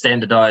farms. It gets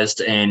standardized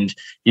and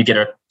you get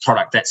a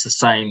product that's the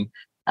same,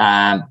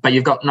 but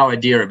you've got no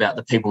idea about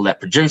the people that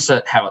produce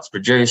it, how it's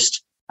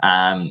produced,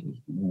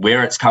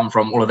 where it's come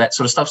from, all of that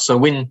sort of stuff. So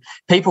when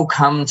people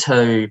come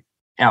to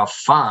our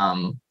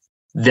farm,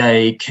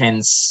 they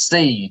can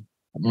see,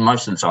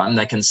 most of the time,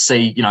 they can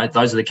see,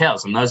 those are the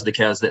cows and those are the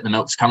cows that the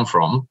milk's come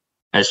from.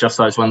 It's just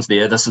those ones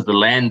there. This is the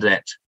land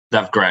that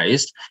they've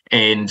grazed.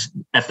 And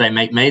if they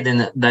meet me,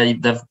 then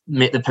they've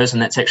met the person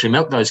that's actually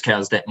milked those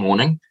cows that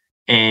morning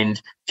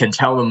and can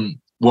tell them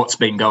what's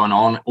been going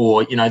on,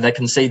 or, they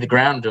can see the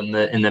ground in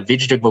the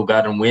vegetable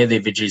garden where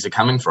their veggies are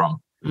coming from.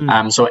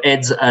 So it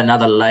adds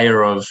another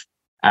layer of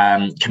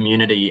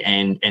community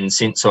and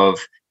sense of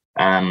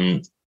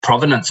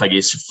provenance, I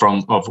guess,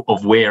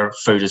 of where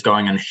food is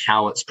going and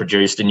how it's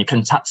produced. And you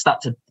can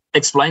start to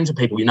explain to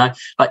people,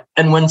 like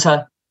in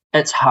winter,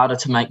 it's harder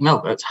to make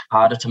milk. It's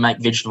harder to make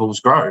vegetables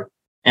grow.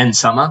 In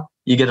summer,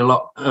 you get a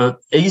lot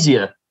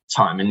easier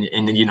time,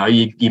 and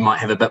you might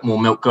have a bit more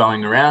milk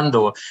going around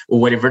or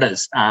whatever it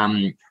is.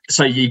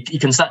 So you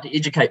can start to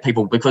educate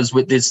people, because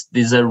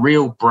there's a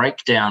real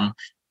breakdown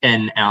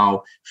in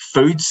our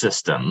food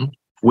system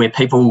where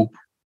people,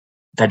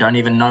 they don't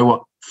even know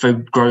what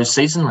food grows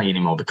seasonally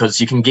anymore, because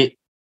you can get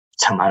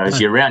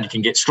tomatoes year round, you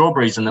can get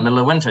strawberries in the middle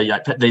of winter.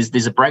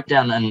 There's a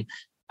breakdown in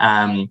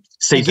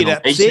seasonal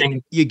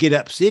eating. You get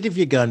upset if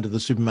you go into the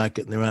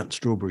supermarket and there aren't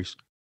strawberries.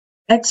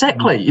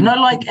 Exactly.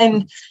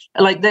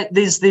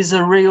 There's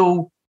a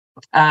real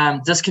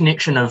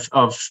disconnection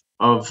of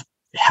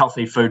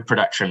healthy food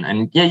production.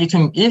 And you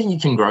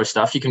can grow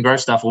stuff. You can grow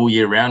stuff all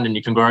year round, and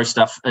you can grow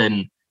stuff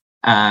in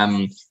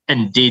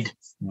dead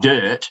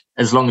dirt,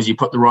 as long as you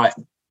put the right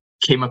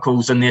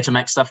chemicals in there to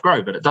make stuff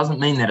grow. But it doesn't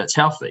mean that it's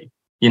healthy.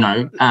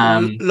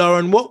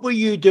 Lauren, what were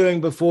you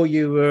doing before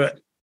you were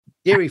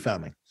dairy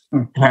farming?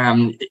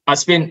 I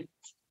spent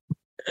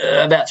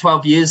about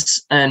 12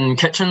 years in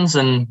kitchens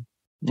in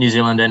New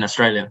Zealand and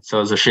Australia. So I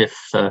was a chef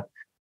for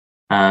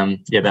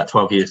about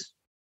 12 years.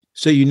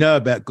 So you know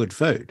about good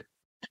food?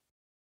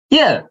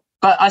 Yeah,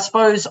 but I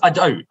suppose I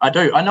do.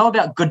 I know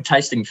about good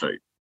tasting food.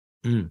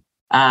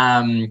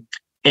 And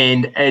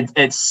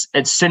it's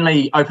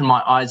certainly opened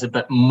my eyes a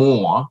bit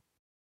more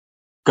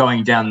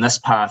going down this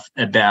path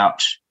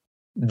about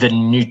the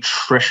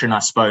nutrition, I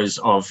suppose,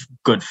 of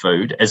good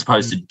food, as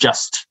opposed to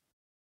just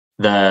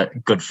the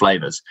good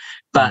flavors.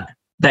 But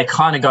they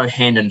kind of go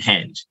hand in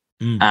hand.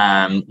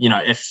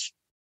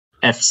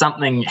 If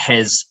something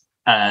has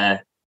a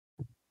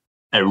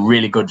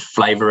really good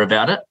flavor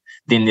about it,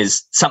 then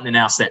there's something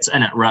else that's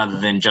in it rather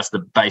than just the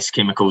base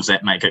chemicals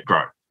that make it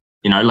grow.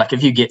 Like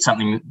if you get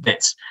something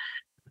that's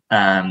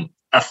a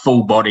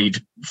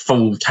full-bodied,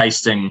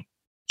 full-tasting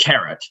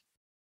carrot,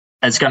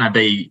 it's going to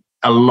be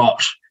a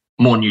lot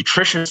more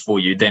nutritious for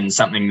you than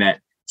something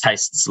that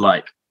tastes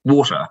like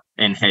water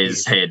and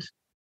has had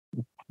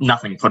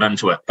nothing put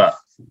into it. But,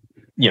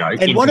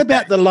 And what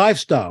about the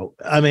lifestyle?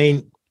 I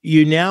mean,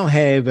 you now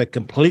have a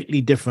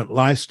completely different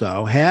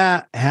lifestyle.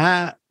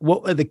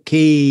 What were the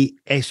key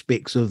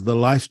aspects of the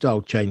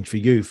lifestyle change for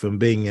you from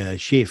being a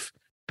chef,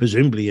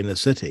 presumably in a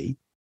city,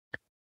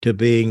 to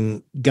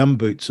being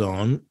gumboots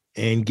on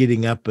and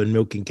getting up and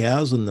milking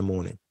cows in the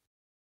morning?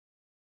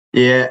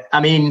 Yeah,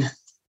 I mean,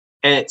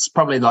 it's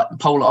probably like the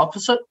polar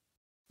opposite.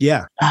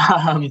 Yeah.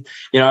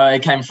 I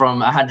came from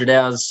 100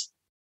 hours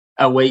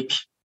a week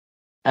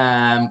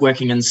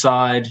working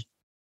inside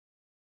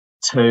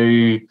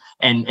to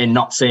and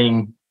not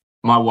seeing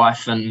my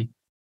wife and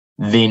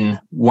then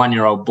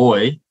 1-year-old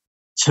boy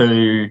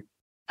to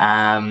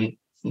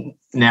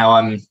now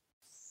I'm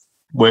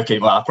working.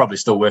 Well, I probably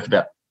still work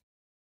about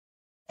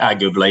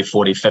arguably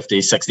 40,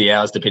 50, 60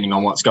 hours, depending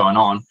on what's going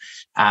on.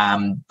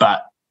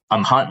 But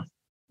I'm home.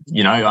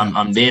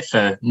 I'm there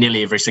for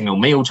nearly every single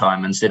meal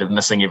time instead of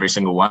missing every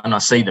single one. I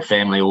see the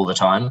family all the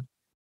time,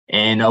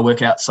 and I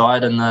work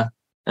outside in the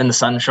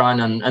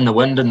sunshine and in the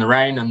wind and the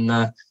rain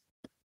and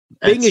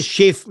being a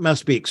chef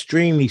must be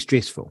extremely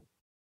stressful.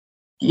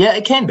 Yeah,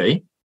 it can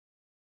be,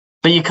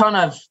 but you kind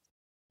of,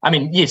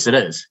 yes, it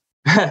is.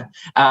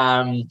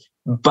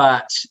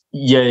 But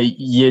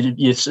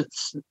you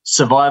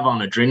survive on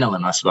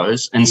adrenaline, I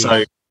suppose, and yes.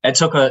 So it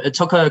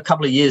took a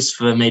couple of years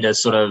for me to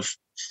sort of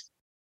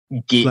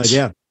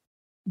get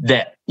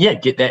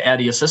that out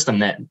of your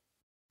system. I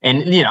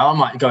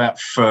might go out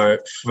for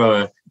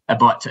a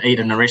bite to eat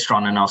in a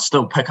restaurant, and I'll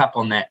still pick up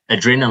on that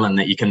adrenaline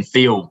that you can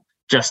feel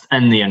just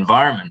in the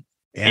environment.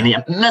 Yeah. And you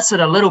miss it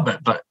a little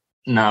bit, but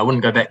no, I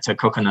wouldn't go back to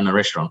cooking in a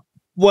restaurant.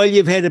 Well,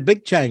 you've had a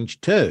big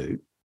change too,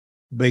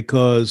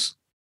 because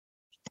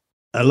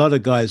a lot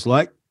of guys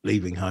like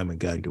leaving home and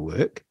going to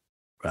work,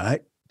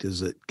 right?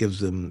 Because it gives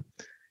them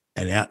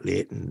an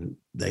outlet and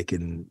they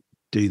can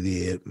do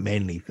their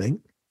manly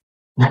thing.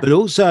 But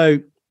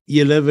also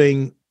you're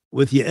living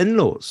with your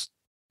in-laws,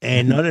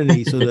 and not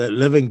only sort of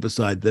living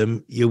beside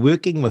them, you're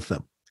working with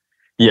them.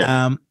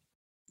 Yeah.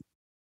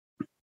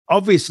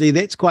 Obviously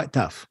that's quite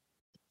tough.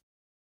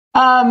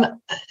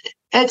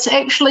 It's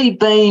actually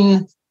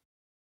been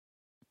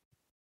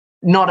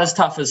not as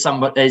tough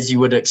as you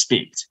would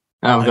expect.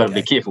 I've got to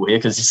be careful here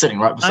because he's sitting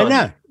right beside me.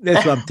 I know.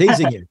 That's why I'm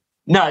teasing you.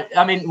 No,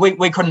 I mean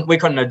we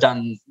couldn't have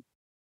done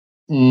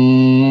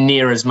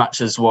near as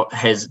much as what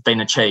has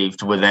been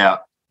achieved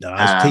without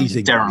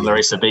teasing Darren and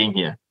Larissa being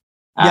here.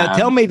 Now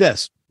tell me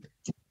this.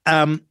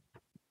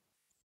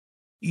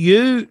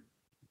 You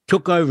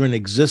took over an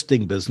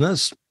existing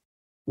business,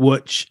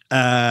 which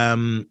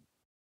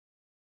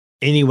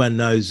anyone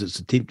knows that's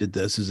attempted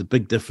this is a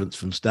big difference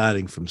from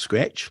starting from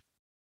scratch.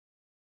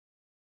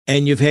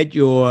 And you've had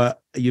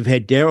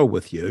Daryl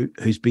with you,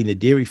 who's been a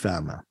dairy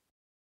farmer.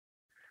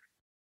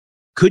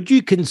 Could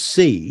you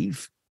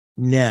conceive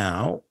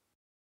now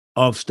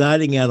of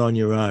starting out on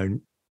your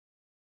own,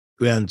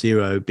 ground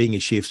zero, being a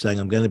chef, saying,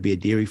 I'm going to be a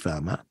dairy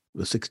farmer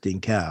with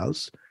 16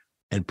 cows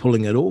and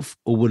pulling it off,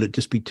 or would it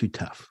just be too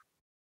tough?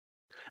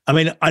 I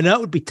mean, I know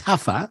it would be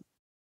tougher.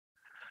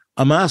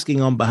 I'm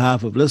asking on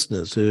behalf of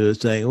listeners who are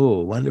saying,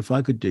 oh, I wonder if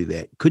I could do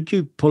that. Could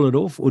you pull it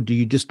off, or do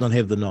you just not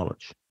have the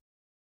knowledge?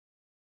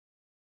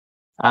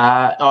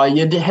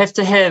 You'd have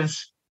to have,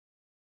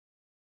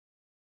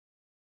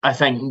 I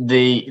think,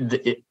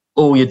 the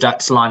all your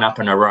ducks line up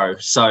in a row.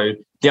 So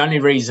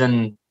the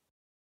reasons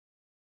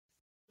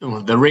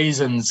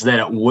that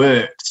it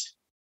worked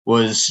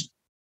was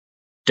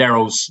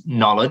Daryl's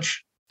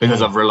knowledge,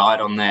 because I've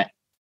relied on that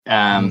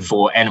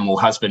for animal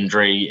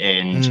husbandry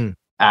and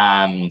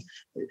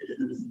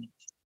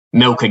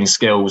milking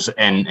skills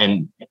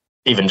and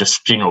even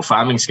just general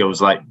farming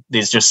skills. Like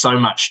there's just so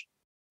much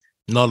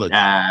knowledge,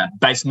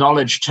 base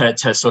knowledge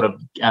to sort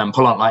of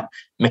pull on, like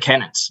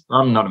mechanics.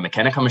 I'm not a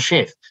mechanic, I'm a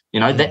chef.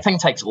 That thing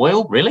takes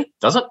oil, really?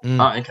 Does it?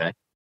 Oh, okay.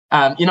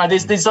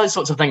 There's those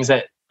sorts of things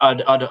that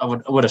I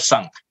would have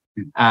sunk.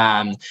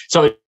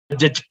 So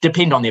it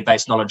depend on their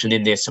base knowledge and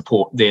then their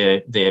support,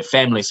 their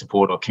family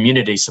support or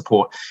community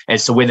support,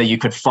 as to whether you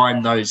could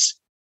find those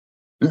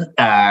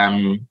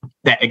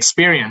that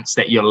experience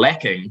that you're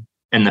lacking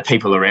in the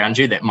people around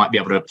you that might be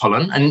able to pull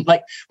in. And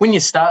like when you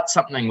start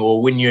something,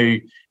 or when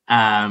you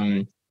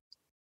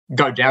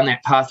go down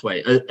that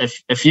pathway,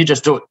 if you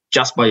just do it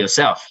just by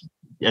yourself,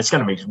 it's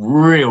going to be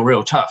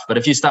real tough. But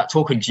if you start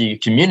talking to your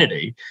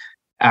community,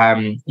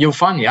 you'll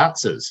find the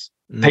answers.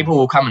 People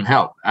will come and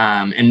help,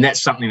 and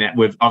that's something that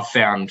I've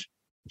found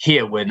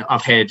here when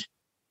I've had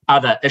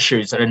other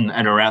issues in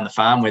and around the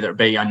farm, whether it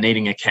be I'm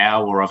needing a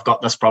cow, or I've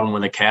got this problem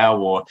with a cow,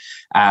 or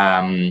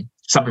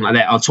something like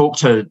that. I'll talk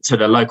to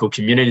the local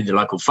community, the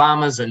local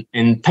farmers,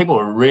 and people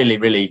are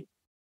really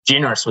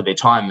generous with their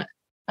time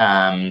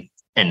and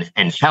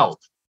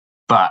help.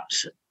 But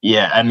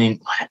yeah, I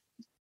mean,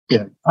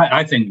 yeah,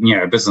 I think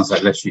a business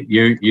like this,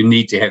 you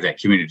need to have that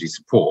community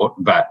support.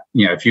 But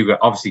if you're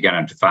obviously going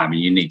into farming,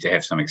 you need to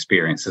have some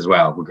experience as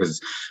well, because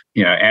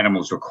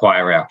animals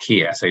require our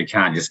care. So you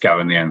can't just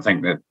go in there and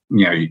think that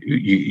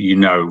you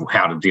know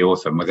how to deal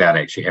with them without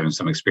actually having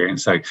some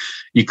experience. So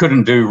you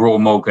couldn't do raw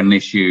milk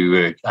unless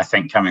you, I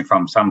think, coming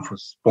from some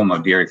form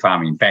of dairy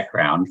farming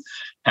background,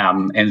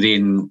 and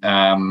then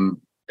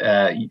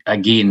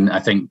again,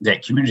 I think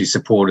that community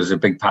support is a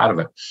big part of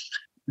it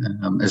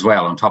as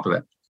well. On top of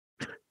it.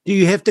 Do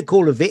you have to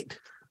call a vet?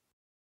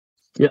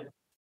 Yeah.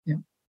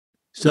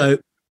 So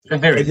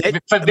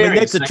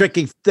that's a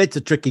tricky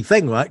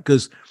thing, right?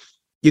 Because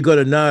you got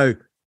to know,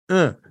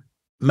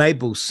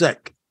 Mabel's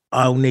sick,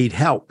 I'll need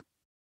help.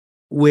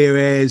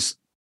 Whereas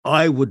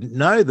I wouldn't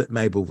know that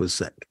Mabel was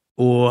sick,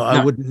 or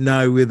I wouldn't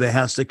know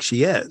how sick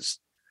she is.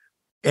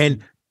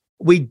 And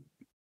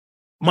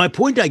my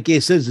point, I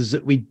guess, is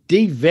that we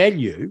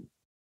devalue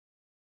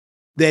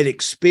that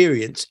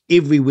experience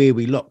everywhere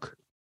we look.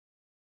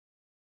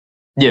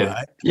 Yeah.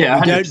 Right?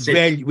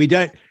 Yeah. We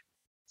don't,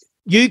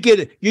 you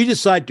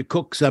decide to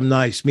cook some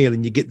nice meal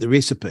and you get the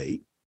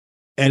recipe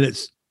and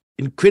it's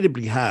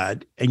incredibly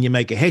hard and you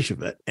make a hash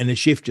of it and the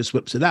chef just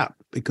whips it up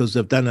because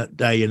they've done it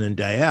day in and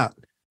day out.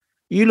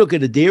 You look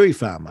at a dairy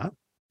farmer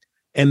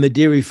and the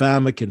dairy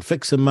farmer can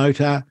fix a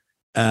motor,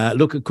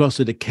 look across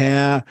at a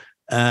cow,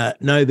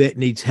 know that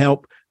needs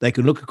help. They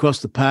can look across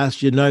the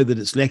pasture, know that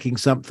it's lacking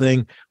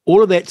something.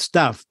 All of that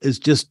stuff is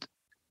just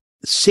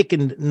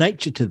second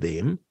nature to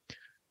them.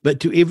 But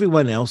to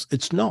everyone else,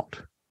 it's not.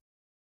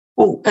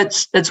 Well,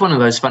 it's one of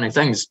those funny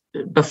things.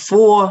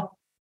 Before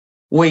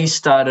we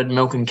started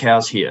milking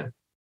cows here,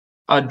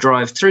 I'd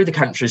drive through the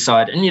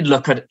countryside and you'd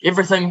look at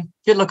everything,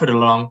 you'd look at it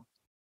along,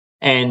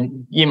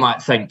 and you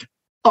might think,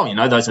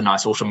 oh, those are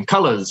nice autumn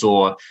colours,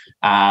 or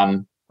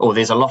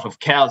there's a lot of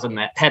cows in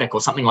that paddock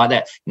or something like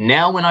that.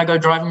 Now when I go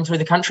driving through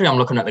the country, I'm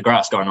looking at the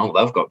grass going, oh,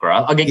 they've got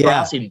grass. I get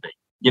grass envy,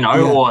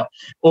 or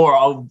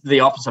the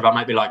opposite. I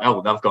might be like,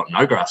 oh, they've got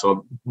no grass,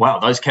 or wow,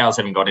 those cows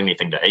haven't got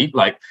anything to eat.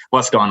 Like,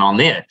 what's going on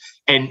there?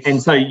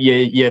 And so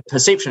your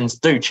perceptions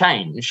do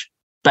change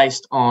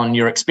based on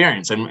your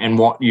experience and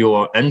what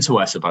you're into,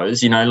 I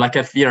suppose. Like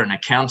if you're an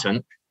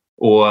accountant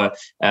or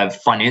a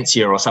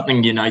financier or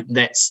something,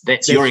 that's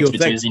your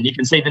expertise, and you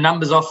can see the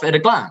numbers off at a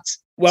glance.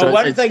 Well, so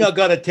one thing I've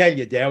got to tell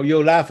you, Dale,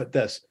 you'll laugh at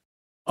this.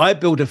 I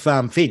built a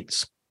farm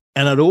fence,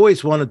 and I'd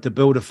always wanted to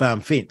build a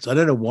farm fence. I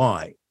don't know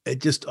why.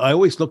 I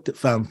always looked at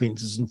farm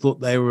fences and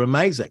thought they were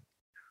amazing,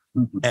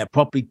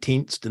 properly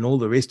tensed and all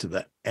the rest of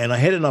it. And I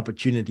had an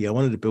opportunity. I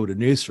wanted to build a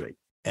nursery,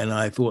 and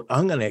I thought,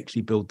 I'm going to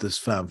actually build this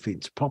farm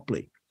fence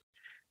properly.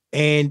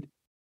 And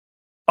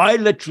I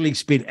literally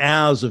spent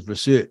hours of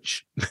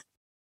research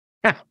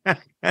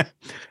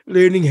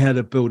learning how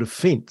to build a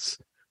fence.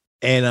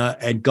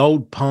 And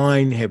Gold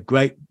Pine have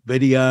great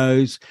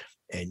videos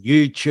and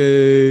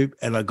YouTube,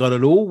 and I got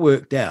it all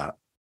worked out.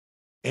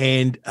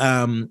 And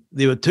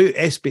there were two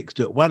aspects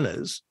to it. One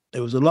is it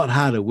was a lot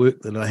harder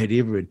work than I had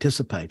ever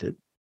anticipated,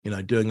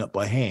 doing it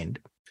by hand.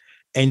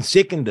 And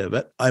second of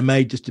it, I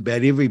made just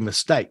about every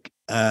mistake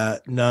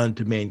known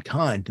to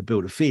mankind to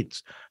build a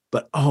fence.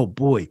 But oh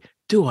boy,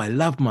 do I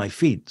love my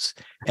fence.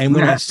 And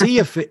when I see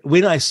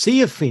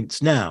a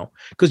fence now,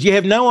 because you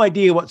have no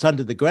idea what's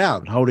under the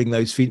ground holding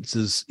those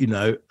fences,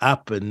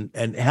 up,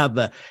 and how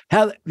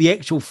the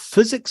actual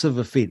physics of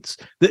a fence,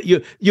 that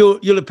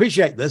you'll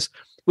appreciate this.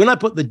 When I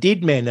put the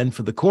dead man in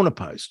for the corner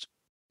post,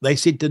 they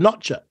said to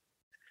notch it.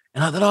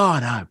 And I thought, oh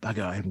no,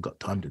 bugger, I haven't got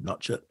time to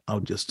notch it. I'll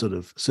just sort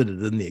of sit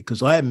it in there,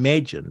 because I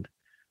imagined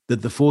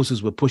that the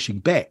forces were pushing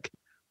back.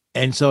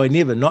 And so I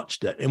never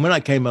notched it. And when I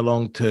came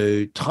along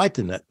to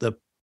tighten it, the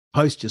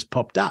post just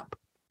popped up.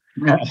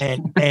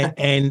 And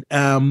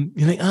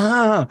you think,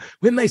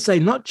 when they say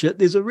notch it,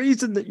 there's a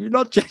reason that you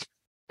notch it.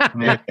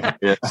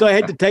 So I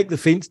had to take the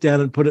fence down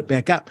and put it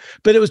back up.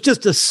 But it was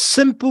just a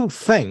simple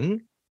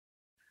thing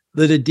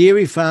that a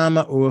dairy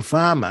farmer or a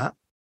farmer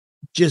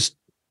just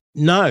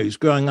knows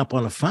growing up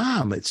on a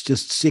farm. It's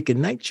just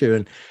second nature.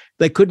 And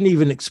they couldn't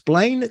even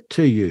explain it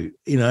to you,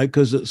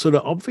 because it's sort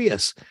of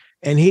obvious.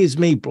 And here's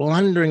me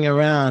blundering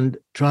around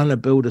trying to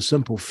build a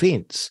simple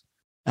fence.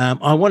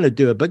 I want to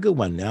do a bigger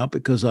one now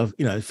because I've,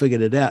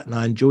 figured it out, and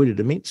I enjoyed it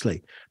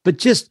immensely. But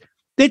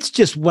that's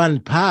just one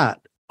part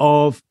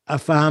of a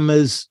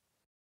farmer's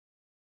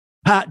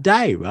part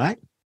day, right?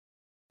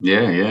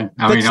 Yeah.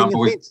 I mean,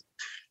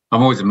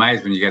 I'm always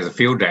amazed when you go to the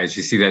field days,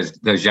 you see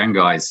those young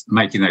guys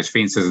making those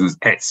fences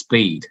at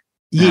speed.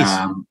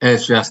 Yes.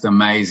 It's just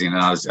amazing.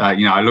 And I was,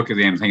 I look at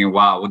them thinking,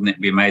 wow, wouldn't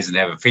it be amazing to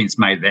have a fence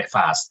made that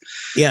fast?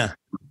 Yeah.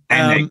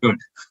 And they're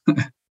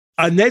good.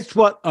 And that's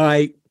what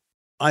I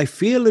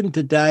feel in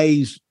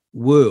today's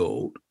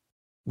world.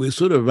 We're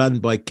sort of run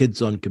by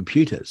kids on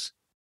computers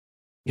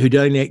who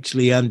don't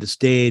actually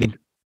understand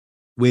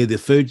where the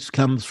food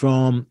comes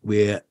from,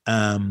 where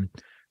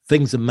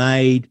things are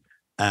made,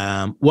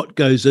 what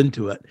goes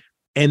into it.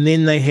 And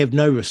then they have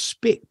no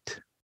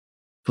respect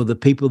for the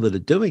people that are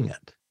doing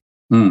it,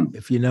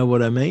 if you know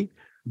what I mean.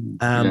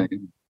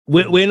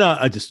 When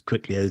I just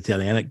quickly had to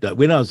tell an anecdote.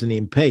 When I was an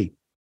MP,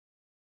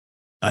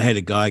 I had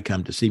a guy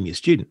come to see me, a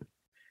student,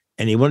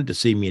 and he wanted to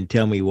see me and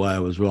tell me why I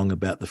was wrong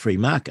about the free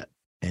market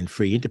and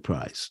free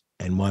enterprise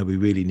and why we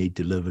really need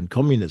to live in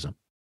communism.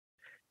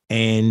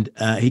 And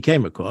he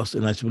came across,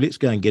 and I said, well, let's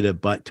go and get a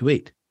bite to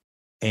eat.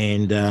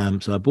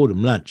 And so I bought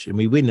him lunch, and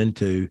we went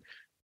into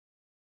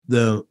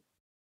the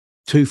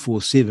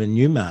 247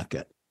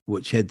 Newmarket,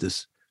 which had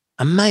this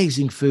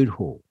amazing food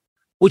hall,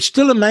 which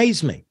still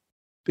amazed me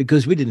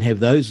because we didn't have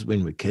those when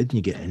we were kids.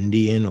 You get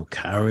Indian or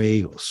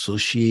curry or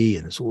sushi,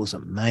 and it's all this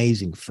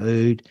amazing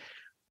food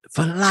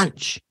for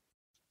lunch.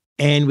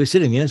 And we're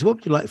sitting there, so what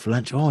would you like for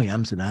lunch? Oh,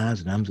 yums and ahs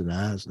and ums and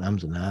ahs and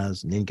ums and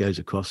ahs, and then goes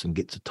across and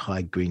gets a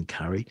Thai green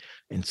curry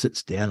and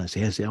sits down. I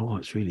say, oh,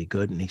 it's really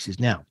good. And he says,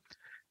 now,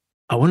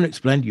 I want to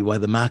explain to you why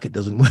the market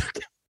doesn't work.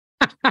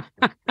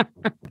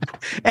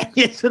 And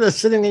you're sort of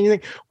sitting there and you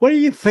think, what do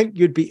you think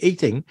you'd be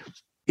eating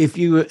if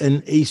you were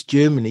in East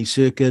Germany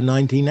circa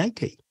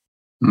 1980?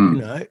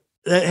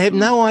 They have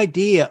no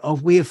idea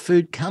of where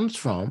food comes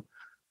from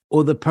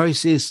or the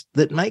process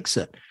that makes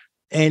it.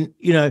 And,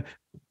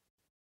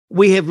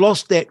 we have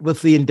lost that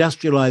with the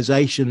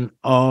industrialization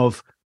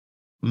of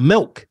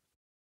milk,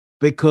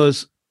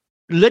 because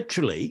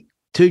literally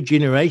 2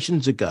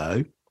 generations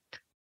ago,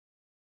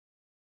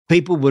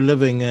 people were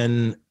living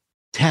in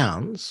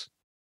towns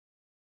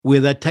where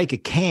they'd take a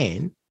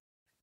can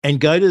and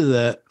go to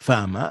the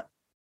farmer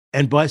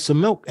and buy some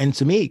milk and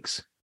some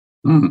eggs.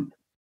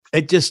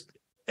 It just,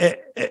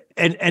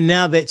 and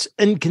now that's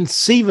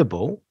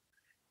inconceivable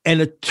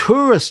and a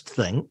tourist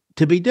thing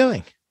to be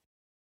doing.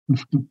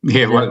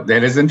 Yeah, well,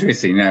 that is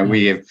interesting.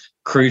 We have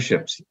cruise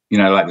ships,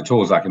 like the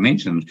tours, like I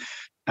mentioned,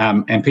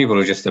 and people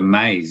are just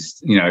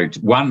amazed,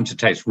 one, to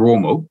taste raw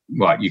milk,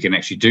 right, you can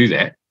actually do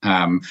that,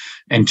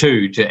 and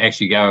two, to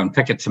actually go and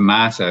pick a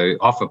tomato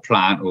off a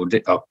plant or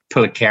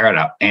pull a carrot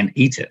up and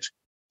eat it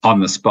on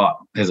the spot,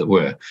 as it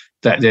were.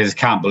 That they just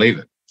can't believe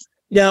it.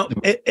 Now,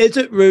 is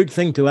it a rude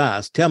thing to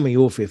ask? Tell me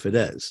off if it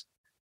is.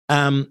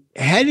 How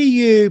do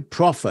you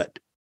profit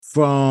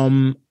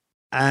from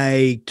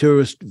a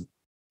tourist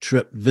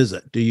trip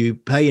visit? Do you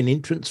pay an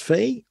entrance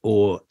fee,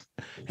 or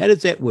how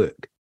does that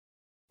work?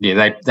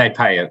 Yeah, they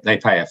pay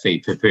a fee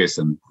per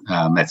person.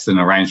 That's an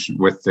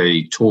arrangement with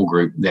the tour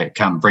group that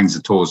brings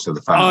the tours to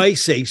the farm. I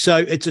see. So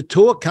it's a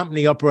tour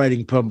company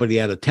operating probably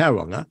out of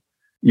Tauranga.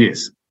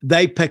 Yes,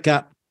 they pick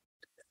up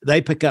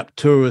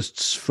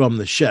tourists from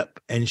the ship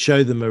and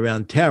show them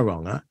around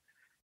Tauranga,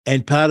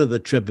 and part of the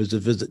trip is a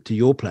visit to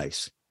your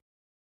place.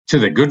 To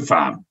the good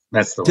farm.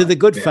 That's the to one. the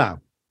good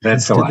farm.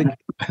 That's the one.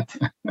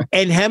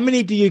 And how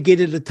many do you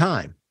get at a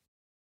time?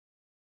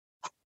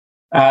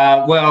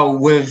 Well,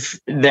 with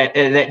that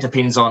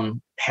depends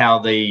on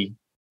how many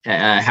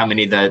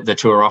the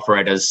tour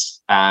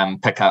operators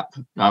pick up.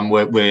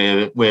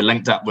 We're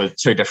linked up with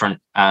two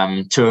different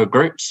tour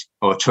groups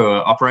or tour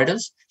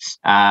operators,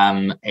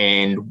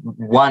 and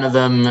one of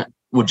them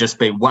would just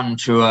be one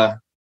tour,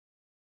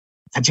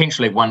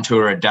 potentially one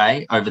tour a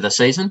day over the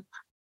season.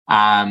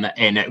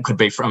 And it could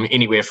be from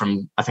anywhere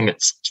from, I think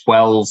it's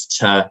 12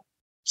 to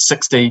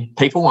 60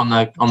 people on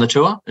the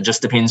tour. It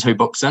just depends who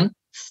books in.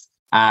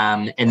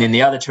 And then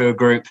the other tour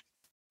group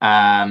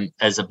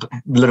is a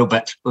little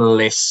bit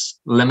less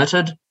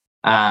limited.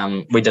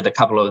 We did a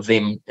couple of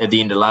them at the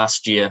end of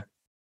last year.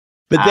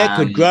 But that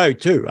could grow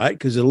too, right?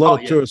 Because a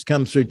lot of tourists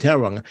come through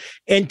Tauranga.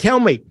 And tell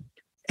me,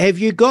 have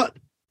you got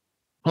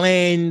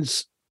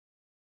plans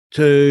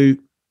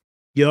to...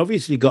 You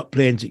obviously got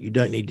plans that you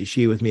don't need to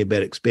share with me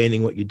about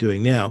expanding what you're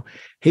doing now.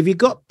 Have you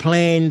got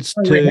plans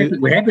to...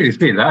 We're happy to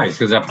share those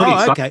because they're pretty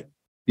exciting. Okay.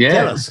 Yeah.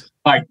 Tell us.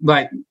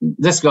 Like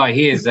this guy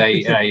here is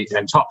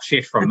a top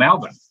chef from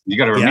Melbourne. You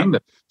got to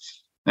remember.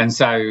 Yeah. And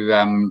so,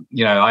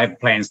 I have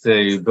plans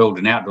to build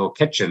an outdoor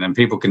kitchen, and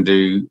people can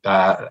do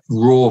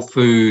raw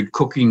food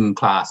cooking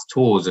class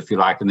tours, if you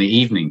like, in the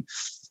evening.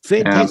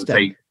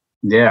 Fantastic.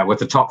 With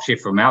the top chef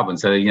from Melbourne,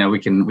 so we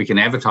can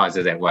advertise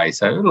it that way.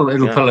 So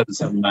it'll pull in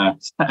some.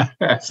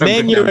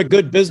 Man, you're a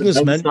good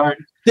businessman.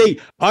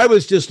 See, I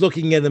was just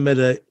looking at him at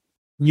a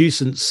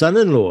nuisance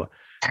son-in-law,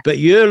 but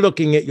you're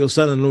looking at your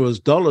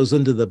son-in-law's dollars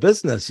into the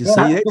business. You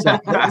see,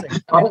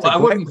 I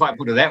wouldn't quite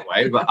put it that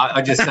way, but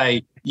I just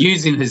say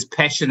using his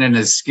passion and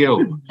his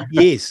skill.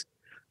 Yes,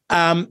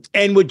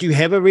 and would you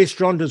have a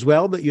restaurant as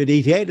well that you'd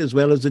eat at, as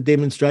well as a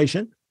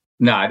demonstration?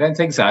 No, I don't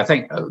think so. I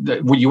think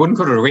you wouldn't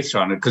call it a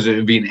restaurant because it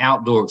would be an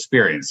outdoor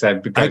experience. So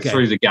it would go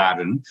through the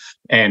garden,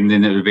 and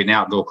then it would be an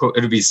outdoor cook.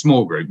 It would be a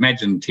small group.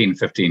 Imagine 10,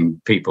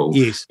 15 people,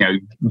 doing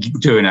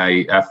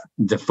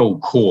the full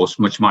course,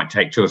 which might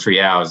take 2 or 3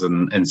 hours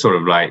and sort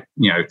of like,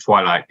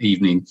 twilight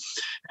evening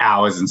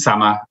hours in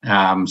summer.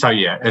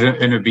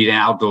 It would be an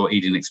outdoor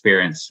eating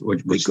experience,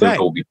 which would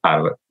all be part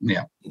of it.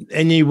 Yeah.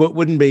 And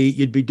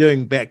you'd be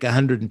doing back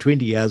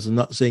 120 hours and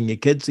not seeing your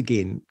kids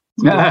again.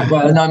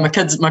 Well, no, my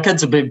kids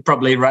would be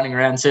probably running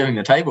around serving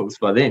the tables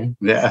by then.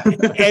 Yeah.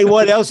 And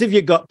what else have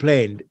you got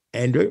planned,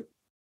 Andrew?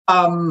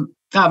 There's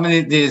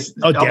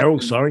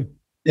Daryl, sorry.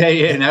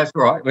 Yeah, no, that's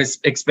right. We're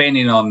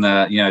expanding on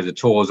the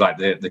tours, like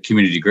the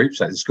community groups,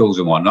 like the schools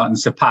and whatnot. And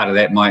so part of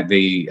that might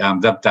be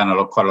they've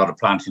done quite a lot of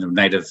planting of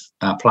native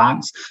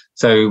plants.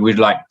 So we'd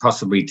like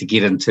possibly to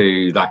get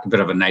into like a bit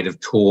of a native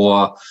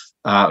tour.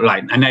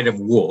 Like a native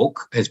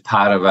walk as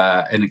part of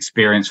an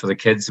experience for the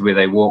kids where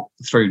they walk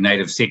through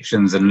native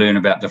sections and learn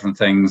about different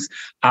things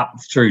up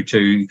through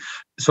to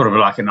sort of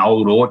like an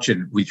old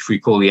orchard, which we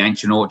call the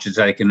ancient orchard,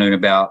 so they can learn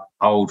about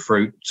old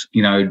fruits,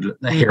 the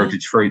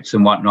heritage fruits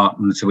and whatnot,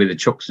 and so where the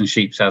chooks and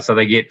sheep are. So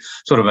they get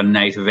sort of a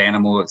native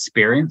animal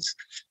experience.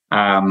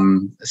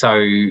 There's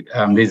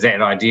that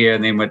idea.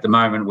 And then at the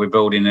moment we're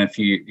building,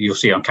 you'll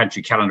see on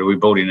Country Calendar, we're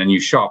building a new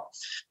shop.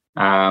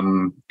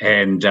 So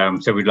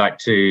we'd like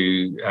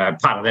to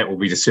part of that will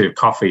be to serve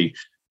coffee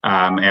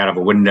out of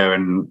a window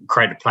and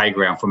create a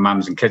playground for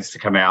mums and kids to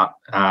come out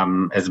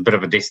as a bit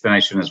of a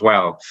destination as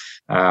well.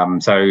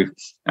 It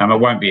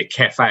won't be a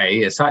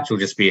cafe as such, it'll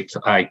just be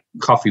a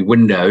coffee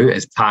window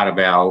as part of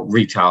our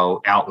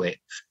retail outlet,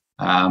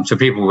 so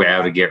people will be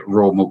able to get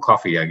raw milk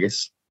coffee, I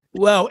guess.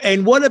 Well,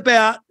 and what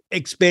about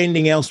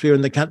expanding elsewhere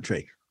in the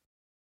country?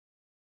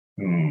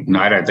 No,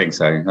 I don't think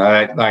so.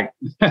 I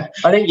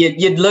think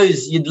you'd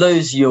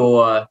lose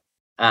your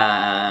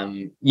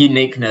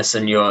uniqueness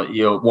and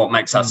your what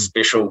makes us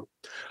special.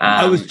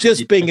 I was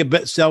just being a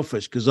bit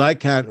selfish because I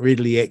can't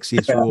readily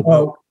access raw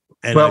milk.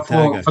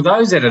 For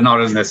those that are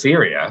not in this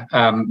area,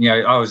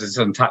 I was just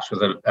in touch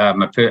with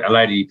a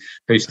lady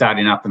who's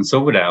starting up in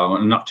Silverdale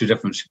and not too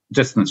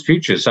distant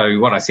future. So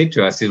what I said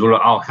to her, I said,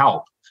 well, I'll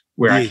help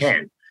where I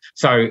can.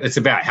 So it's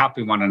about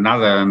helping one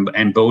another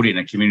and building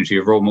a community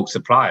of raw milk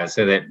suppliers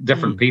so that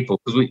different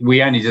people, because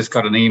we only just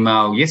got an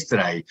email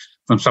yesterday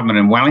from someone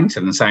in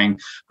Wellington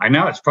saying, I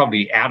know it's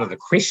probably out of the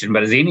question,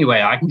 but is there any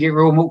way I can get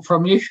raw milk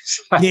from you?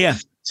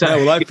 So,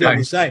 well, I feel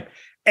the same.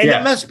 And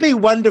it must be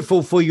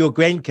wonderful for your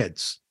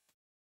grandkids,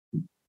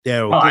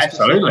 Daryl. Oh,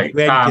 absolutely.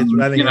 Grandkids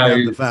running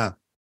around the farm.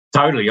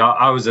 Totally.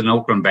 I was an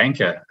Auckland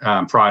banker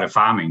prior to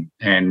farming,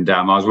 and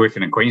I was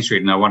working in Queen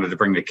Street, and I wanted to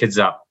bring the kids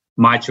up,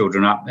 my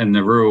children up in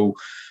the rural,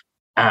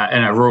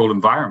 in a rural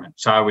environment.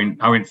 So I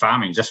went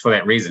farming just for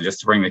that reason, just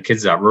to bring the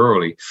kids up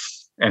rurally.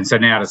 And so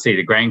now to see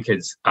the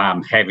grandkids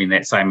having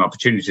that same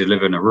opportunity to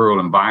live in a rural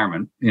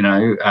environment,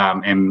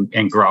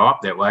 and grow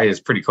up that way is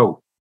pretty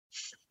cool.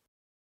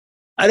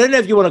 I don't know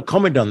if you want to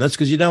comment on this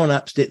because you don't want to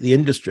upset the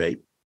industry,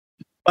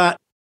 but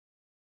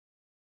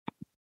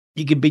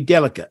you can be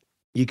delicate.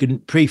 You can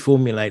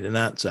pre-formulate an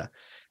answer.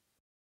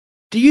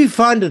 Do you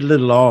find it a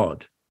little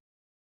odd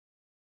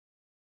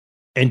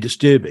and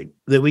disturbing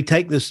that we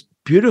take this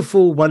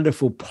beautiful,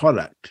 wonderful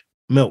product,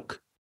 milk,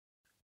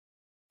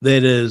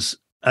 that is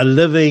a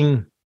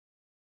living,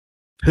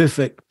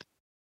 perfect,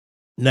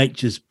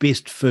 nature's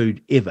best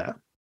food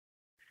ever,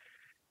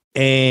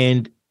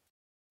 and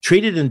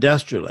treat it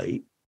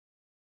industrially,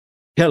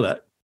 kill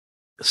it,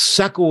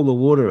 suck all the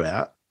water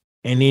out,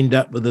 and end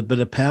up with a bit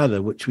of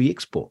powder which we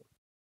export?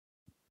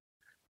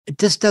 It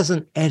just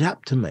doesn't add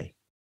up to me.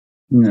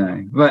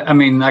 No, but I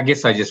mean, I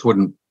guess I just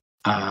wouldn't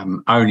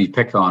only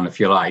pick on, if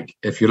you like,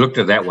 if you looked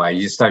at it that way,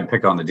 you just don't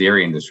pick on the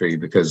dairy industry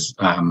because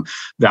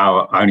they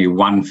are only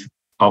one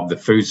of the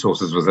food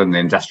sources within the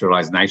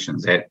industrialized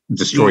nations that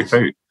destroy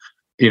food.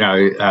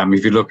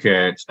 If you look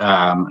at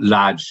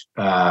large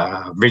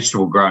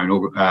vegetable grown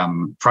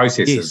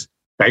processors,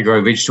 they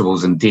grow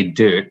vegetables in dead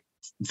dirt,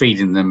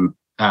 feeding them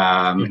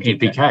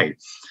NPK.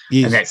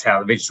 Yes. And that's how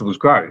the vegetables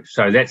grow.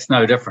 So that's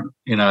no different,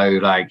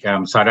 I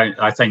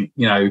think,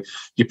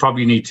 you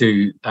probably need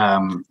to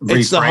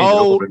it's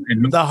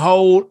the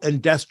whole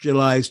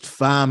industrialized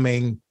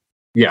farming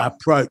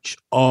approach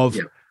of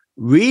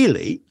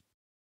really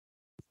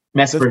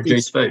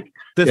mass-produced food.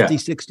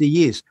 60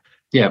 years.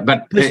 Yeah,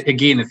 but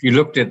again, if you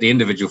looked at the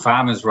individual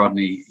farmers,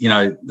 Rodney,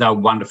 they're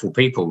wonderful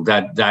people.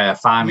 They are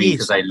farming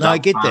because they love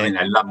farming,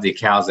 they love their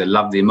cows, they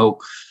love their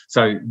milk.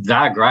 So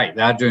they're great.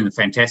 They're doing a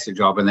fantastic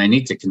job, and they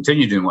need to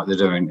continue doing what they're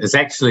doing. It's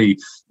actually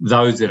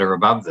those that are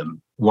above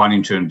them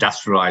wanting to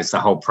industrialize the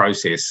whole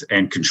process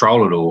and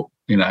control it all,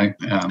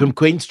 From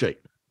Queen Street,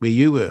 where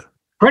you were.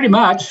 Pretty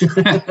much.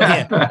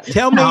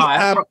 Tell me,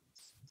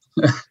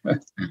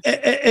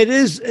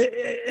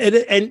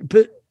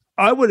 but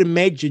I would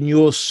imagine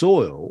your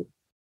soil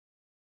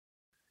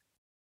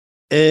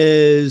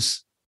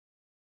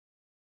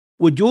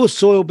would your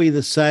soil be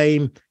the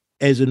same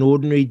as an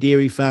ordinary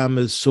dairy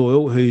farmer's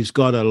soil who's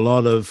got a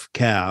lot of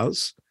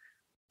cows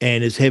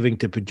and is having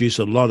to produce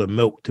a lot of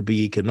milk to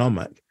be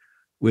economic,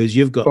 whereas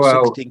you've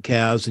got 16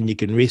 cows and you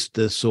can rest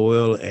the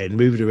soil and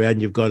move it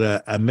around, you've got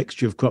a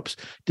mixture of crops.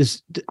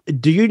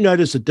 Do you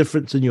notice a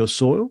difference in your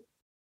soil?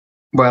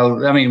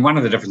 Well, I mean, one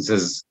of the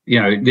differences,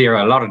 there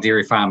are a lot of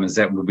dairy farmers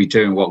that will be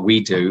doing what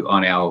we do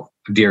on our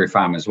dairy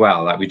farm as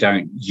well. Like we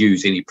don't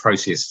use any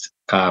processed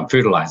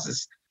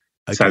fertilizers.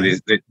 Okay.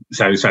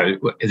 So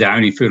the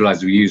only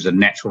fertilizer we use are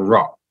natural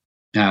rock.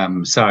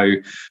 There's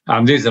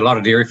a lot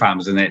of dairy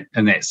farmers in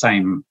that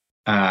same,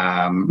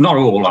 not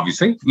all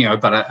obviously,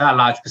 but a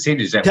large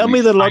percentage. Tell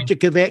me the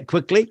logic of that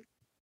quickly.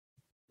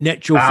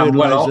 Natural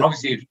fertilizer. Well,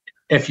 obviously,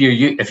 if you're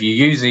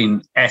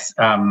using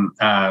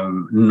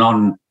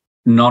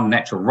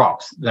non-natural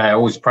rocks, they're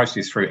always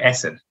processed through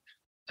acid,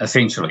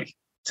 essentially.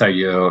 So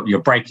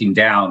you're breaking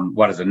down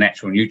what is a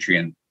natural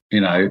nutrient,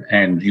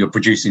 and you're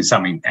producing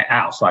something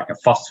else, like like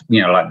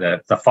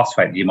the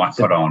phosphate you might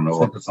put on,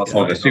 or the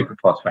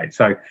superphosphate.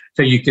 So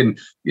you can,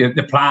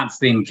 the plants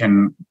then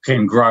can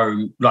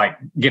grow, like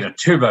get a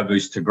turbo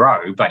boost to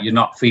grow, but you're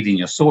not feeding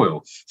your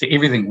soil. So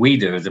everything we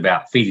do is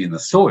about feeding the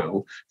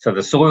soil, so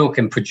the soil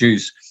can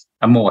produce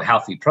a more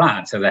healthy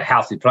plant. So the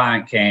healthy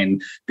plant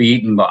can be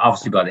eaten by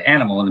the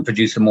animal and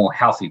produce a more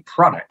healthy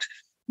product.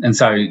 And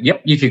so,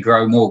 you could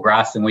grow more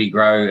grass than we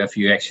grow if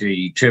you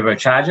actually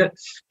turbocharge it,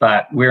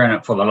 but we're in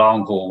it for the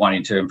long haul,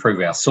 wanting to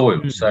improve our soil.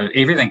 Mm-hmm. So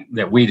everything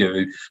that we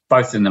do,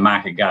 both in the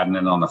market garden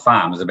and on the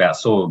farm, is about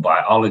soil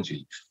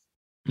biology,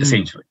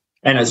 essentially.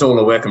 And it's all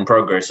a work in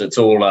progress. It's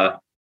all,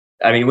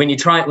 when you're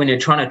trying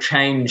to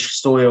change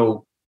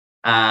soil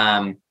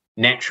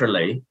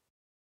naturally,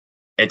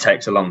 it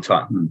takes a long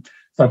time. Mm-hmm.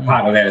 So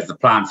part of that is the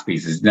plant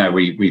species.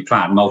 We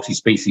plant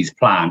multi-species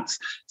plants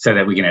so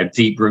that we can have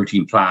deep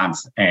rooting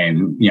plants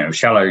and,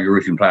 shallow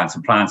rooting plants,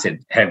 and plants that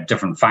have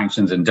different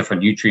functions and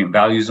different nutrient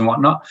values and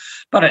whatnot.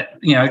 But,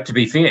 to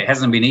be fair, it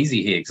hasn't been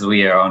easy here because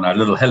we are on a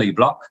little hilly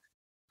block.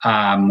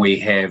 Our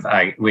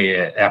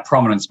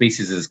prominent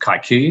species is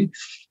kikuyu,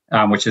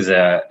 which is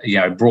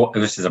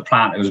this is a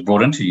plant that was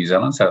brought into New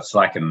Zealand, so it's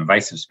like an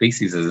invasive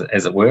species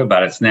as it were,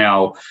 but it's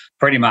now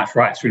pretty much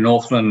right through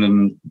Northland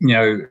and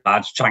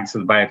large chunks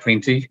of the Bay of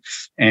Plenty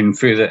and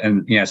further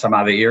in some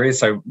other areas.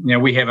 So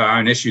we have our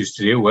own issues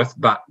to deal with,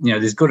 but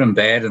there's good and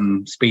bad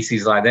in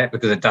species like that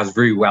because it does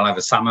very well over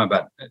summer,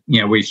 but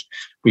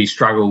we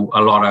struggle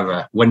a lot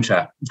over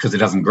winter because it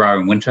doesn't grow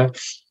in winter.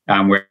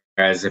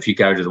 Whereas if you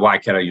go to the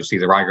Waikato, you'll see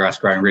the ryegrass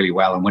growing really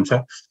well in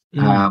winter.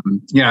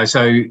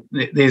 So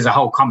there's a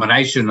whole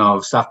combination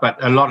of stuff,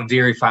 but a lot of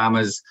dairy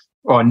farmers,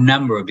 or a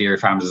number of dairy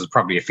farmers is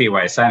probably a fair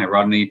way of saying it,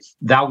 Rodney,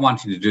 they're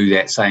wanting to do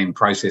that same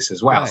process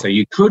as well. Right. So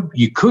you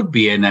could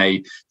be in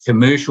a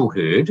commercial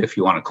herd, if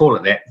you want to call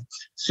it that,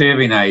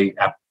 serving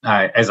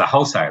as a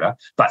wholesaler,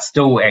 but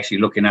still actually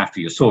looking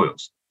after your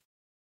soils.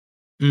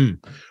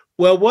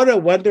 Well, what a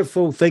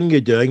wonderful thing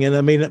you're doing. And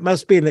I mean, it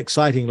must be an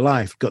exciting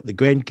life. You've got the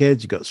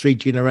grandkids, you've got 3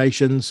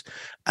 generations,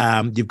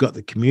 you've got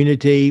the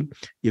community,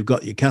 you've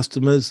got your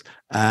customers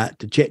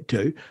to chat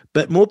to,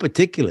 but more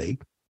particularly,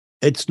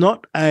 it's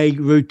not a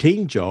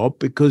routine job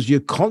because you're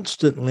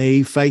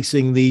constantly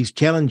facing these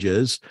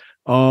challenges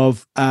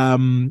of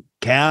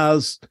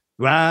cows,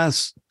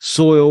 grass,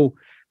 soil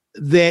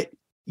that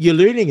you're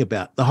learning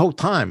about the whole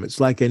time. It's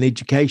like an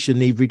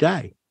education every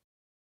day.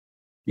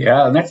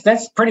 Yeah, and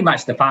that's pretty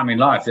much the farming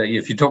life.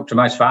 If you talk to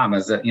most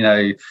farmers, that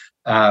we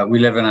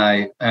live in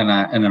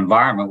an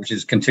environment which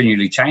is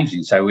continually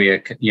changing. So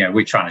we're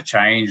trying to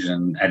change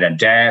and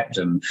adapt.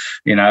 And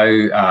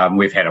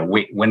we've had a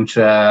wet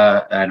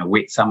winter and a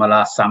wet summer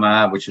last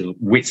summer,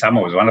 wet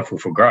summer was wonderful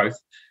for growth.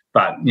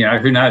 But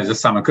who knows?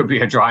 This summer could be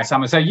a dry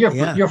summer. So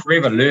you're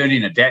forever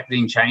learning,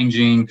 adapting,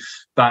 changing.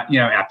 But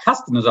our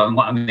customers, on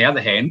the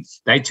other hand,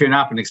 they turn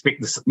up and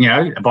expect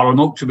a bottle of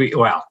milk to be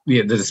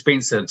the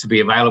dispenser to be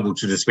available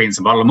to dispense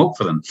a bottle of milk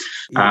for them.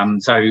 Yeah.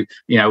 So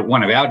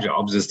one of our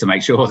jobs is to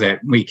make sure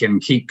that we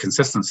can keep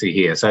consistency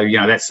here. So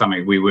that's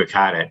something we work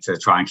hard at, to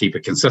try and keep a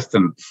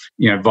consistent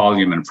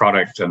volume and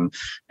product and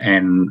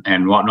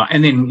whatnot,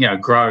 and then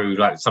grow,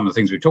 like some of the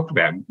things we talked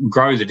about,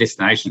 grow the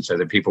destination so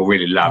that people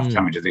really love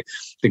coming to the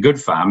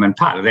Good Farm. And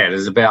part of that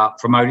is about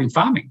promoting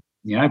farming.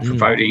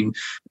 Promoting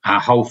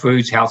whole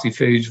foods, healthy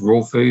foods,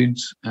 raw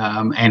foods,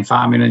 and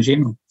farming in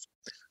general.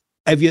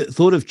 Have you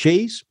thought of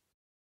cheese?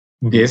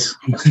 Yes.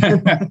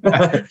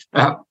 Yeah.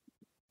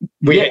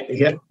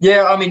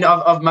 I mean,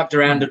 I've mucked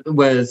around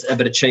with a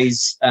bit of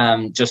cheese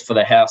just for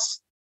the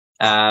house,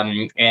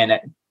 and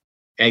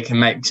it can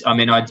make. I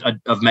mean,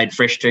 I've made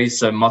fresh cheese,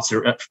 so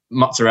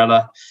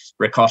mozzarella,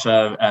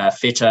 ricotta,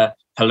 feta,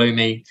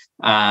 halloumi,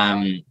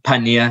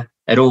 paneer.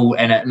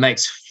 It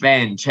makes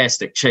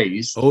fantastic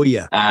cheese. Oh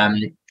yeah.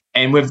 And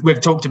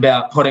we've talked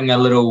about putting a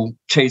little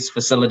cheese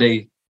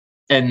facility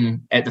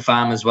in at the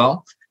farm as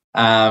well,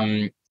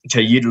 to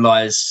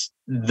utilize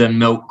the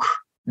milk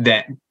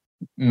that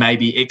may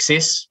be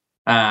excess.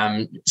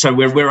 So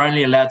we're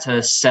only allowed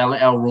to sell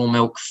our raw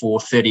milk for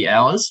 30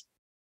 hours.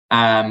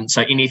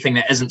 So anything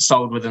that isn't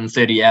sold within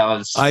 30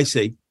 hours, I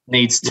see,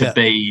 needs to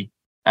be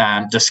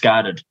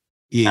discarded.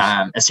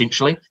 Yes.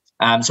 Essentially.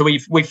 So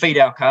we feed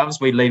our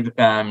calves. We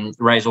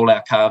raise all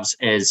our calves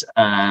as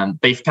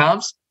beef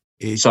calves.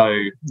 Yes. So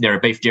they're a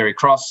beef dairy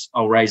cross.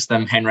 I'll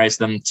hand raise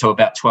them to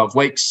about 12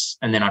 weeks,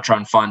 and then I try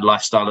and find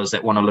lifestylers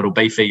that want a little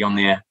beefy on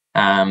their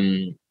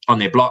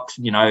block.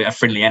 A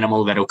friendly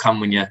animal that'll come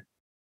when you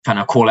kind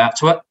of call out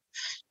to it.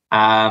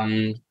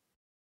 And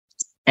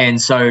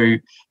so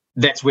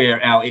that's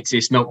where our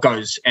excess milk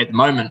goes at the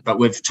moment. But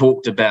we've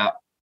talked about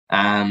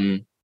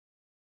bringing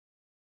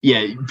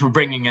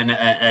in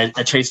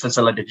a cheese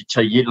facility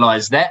to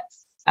utilize that.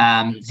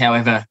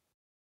 However,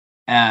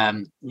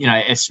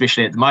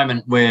 especially at the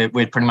moment, we're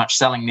pretty much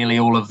selling nearly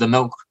all of the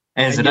milk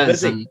as it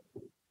is. And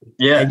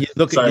you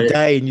look at your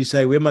day and you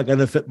say, where am I going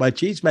to fit my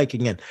cheese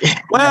making in?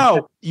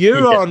 Well,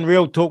 you're on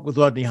Real Talk with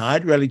Rodney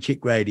Hyde, Rally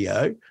Check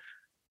Radio.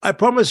 I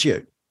promise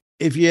you,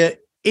 if you're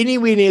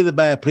anywhere near the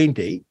Bay of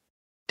Plenty,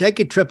 take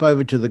a trip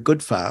over to the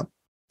Good Farm.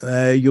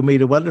 You'll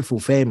meet a wonderful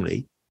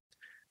family.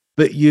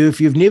 But if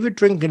you've never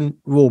drinking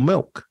raw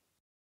milk,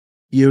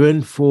 you're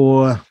in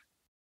for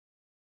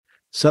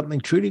something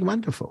truly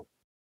wonderful,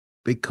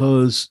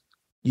 because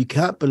you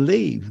can't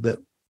believe that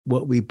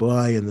what we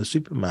buy in the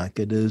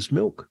supermarket is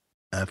milk.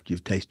 After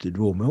you've tasted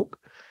raw milk,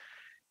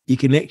 you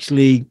can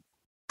actually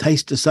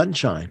taste the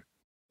sunshine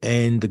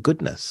and the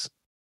goodness.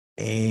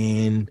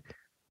 And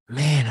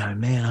man, oh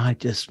man, I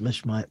just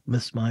miss my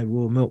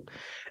raw milk.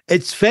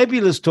 It's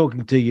fabulous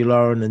talking to you,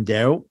 Lauren and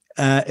Daryl.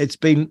 It's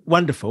been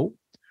wonderful.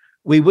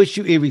 We wish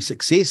you every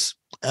success.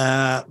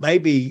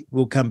 Maybe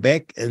we'll come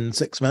back in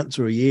 6 months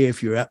or a year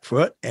if you're up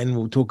for it, and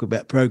we'll talk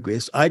about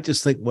progress. I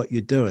just think what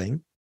you're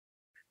doing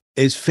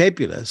is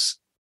fabulous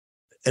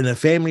in a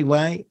family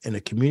way, in a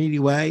community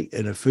way,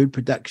 in a food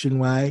production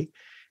way,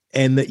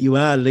 and that you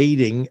are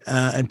leading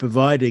and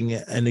providing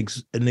an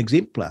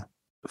exemplar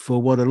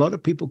for what a lot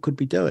of people could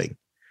be doing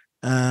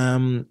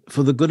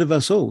for the good of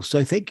us all.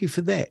 So thank you for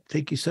that.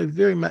 Thank you so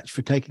very much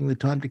for taking the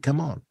time to come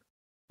on.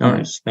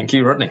 Nice. Thank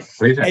you, Rodney.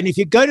 And if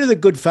you go to the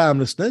Good Farm,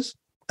 listeners,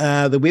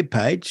 the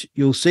webpage,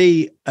 you'll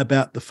see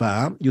about the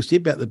farm, you'll see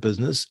about the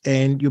business,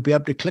 and you'll be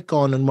able to click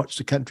on and watch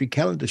the country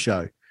calendar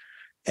show.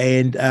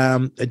 And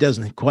it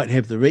doesn't quite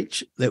have the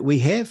reach that we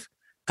have,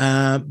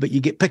 but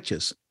you get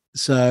pictures.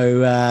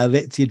 So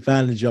that's the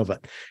advantage of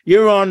it.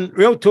 You're on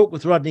Real Talk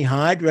with Rodney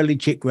Hyde, Rally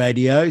Check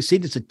Radio.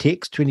 Send us a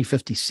text,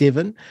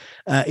 2057.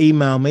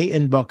 Email me,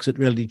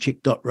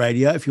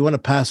 inbox@realitycheck.radio. If you want to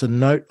pass a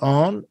note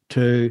on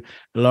to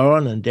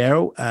Lauren and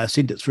Daryl,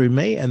 send it through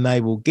me and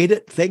they will get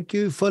it. Thank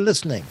you for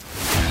listening.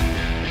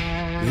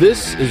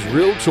 This is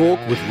Real Talk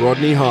with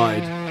Rodney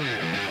Hyde.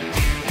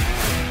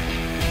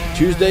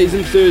 Tuesdays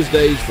and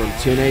Thursdays from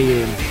 10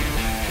 a.m.